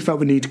love how you felt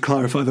the need to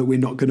clarify that we're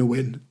not going to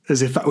win,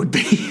 as if that would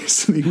be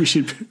something we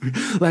should.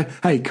 Like,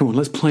 hey, come on,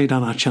 let's play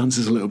down our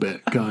chances a little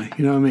bit, guy.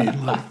 You know what I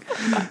mean? Like,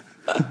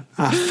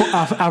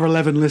 our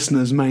 11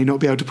 listeners may not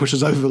be able to push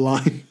us over the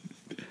line.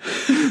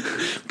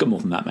 Got more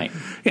than that, mate.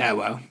 Yeah,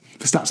 well,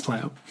 the stats play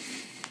out.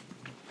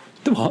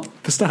 The what?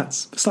 The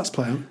stats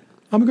play out.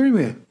 I'm agreeing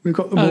with you. We've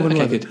got more than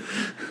 11. Good.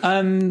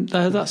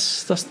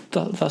 That's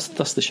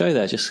the show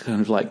there, just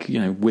kind of like,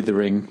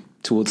 withering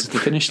towards the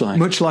finish line.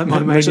 Much like my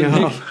Mania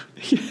Half.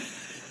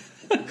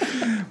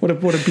 What a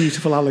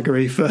beautiful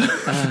allegory for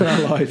our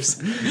lives.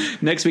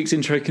 Next week's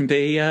intro can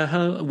be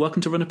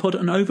welcome to RunnerPod,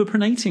 an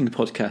overpronating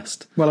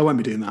podcast. Well, I won't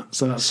be doing that,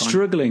 so that's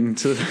struggling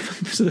to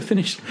the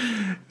finish.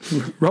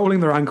 Rolling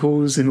their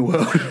ankles in the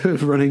world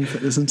of running,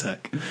 fitness and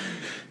tech.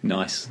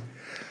 Nice.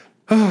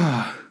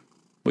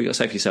 What you got to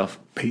say for yourself?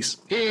 Peace.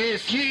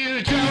 If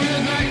you don't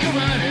look like a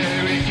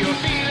runner, if you're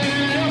feeling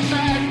a little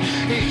fat,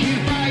 if you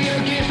buy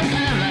your gear from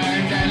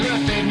Poundland and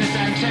love fitness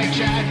and tech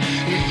chat,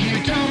 if you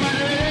don't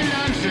mind a little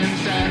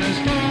nonsense and us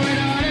going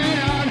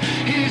on,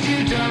 if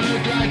you don't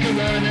look like a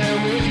runner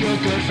with your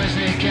good friends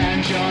Nick and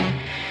John.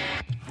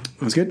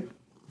 That was good.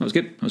 That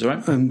was all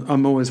right.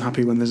 I'm always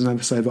happy when there's an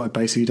episode that I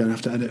basically don't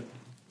have to edit.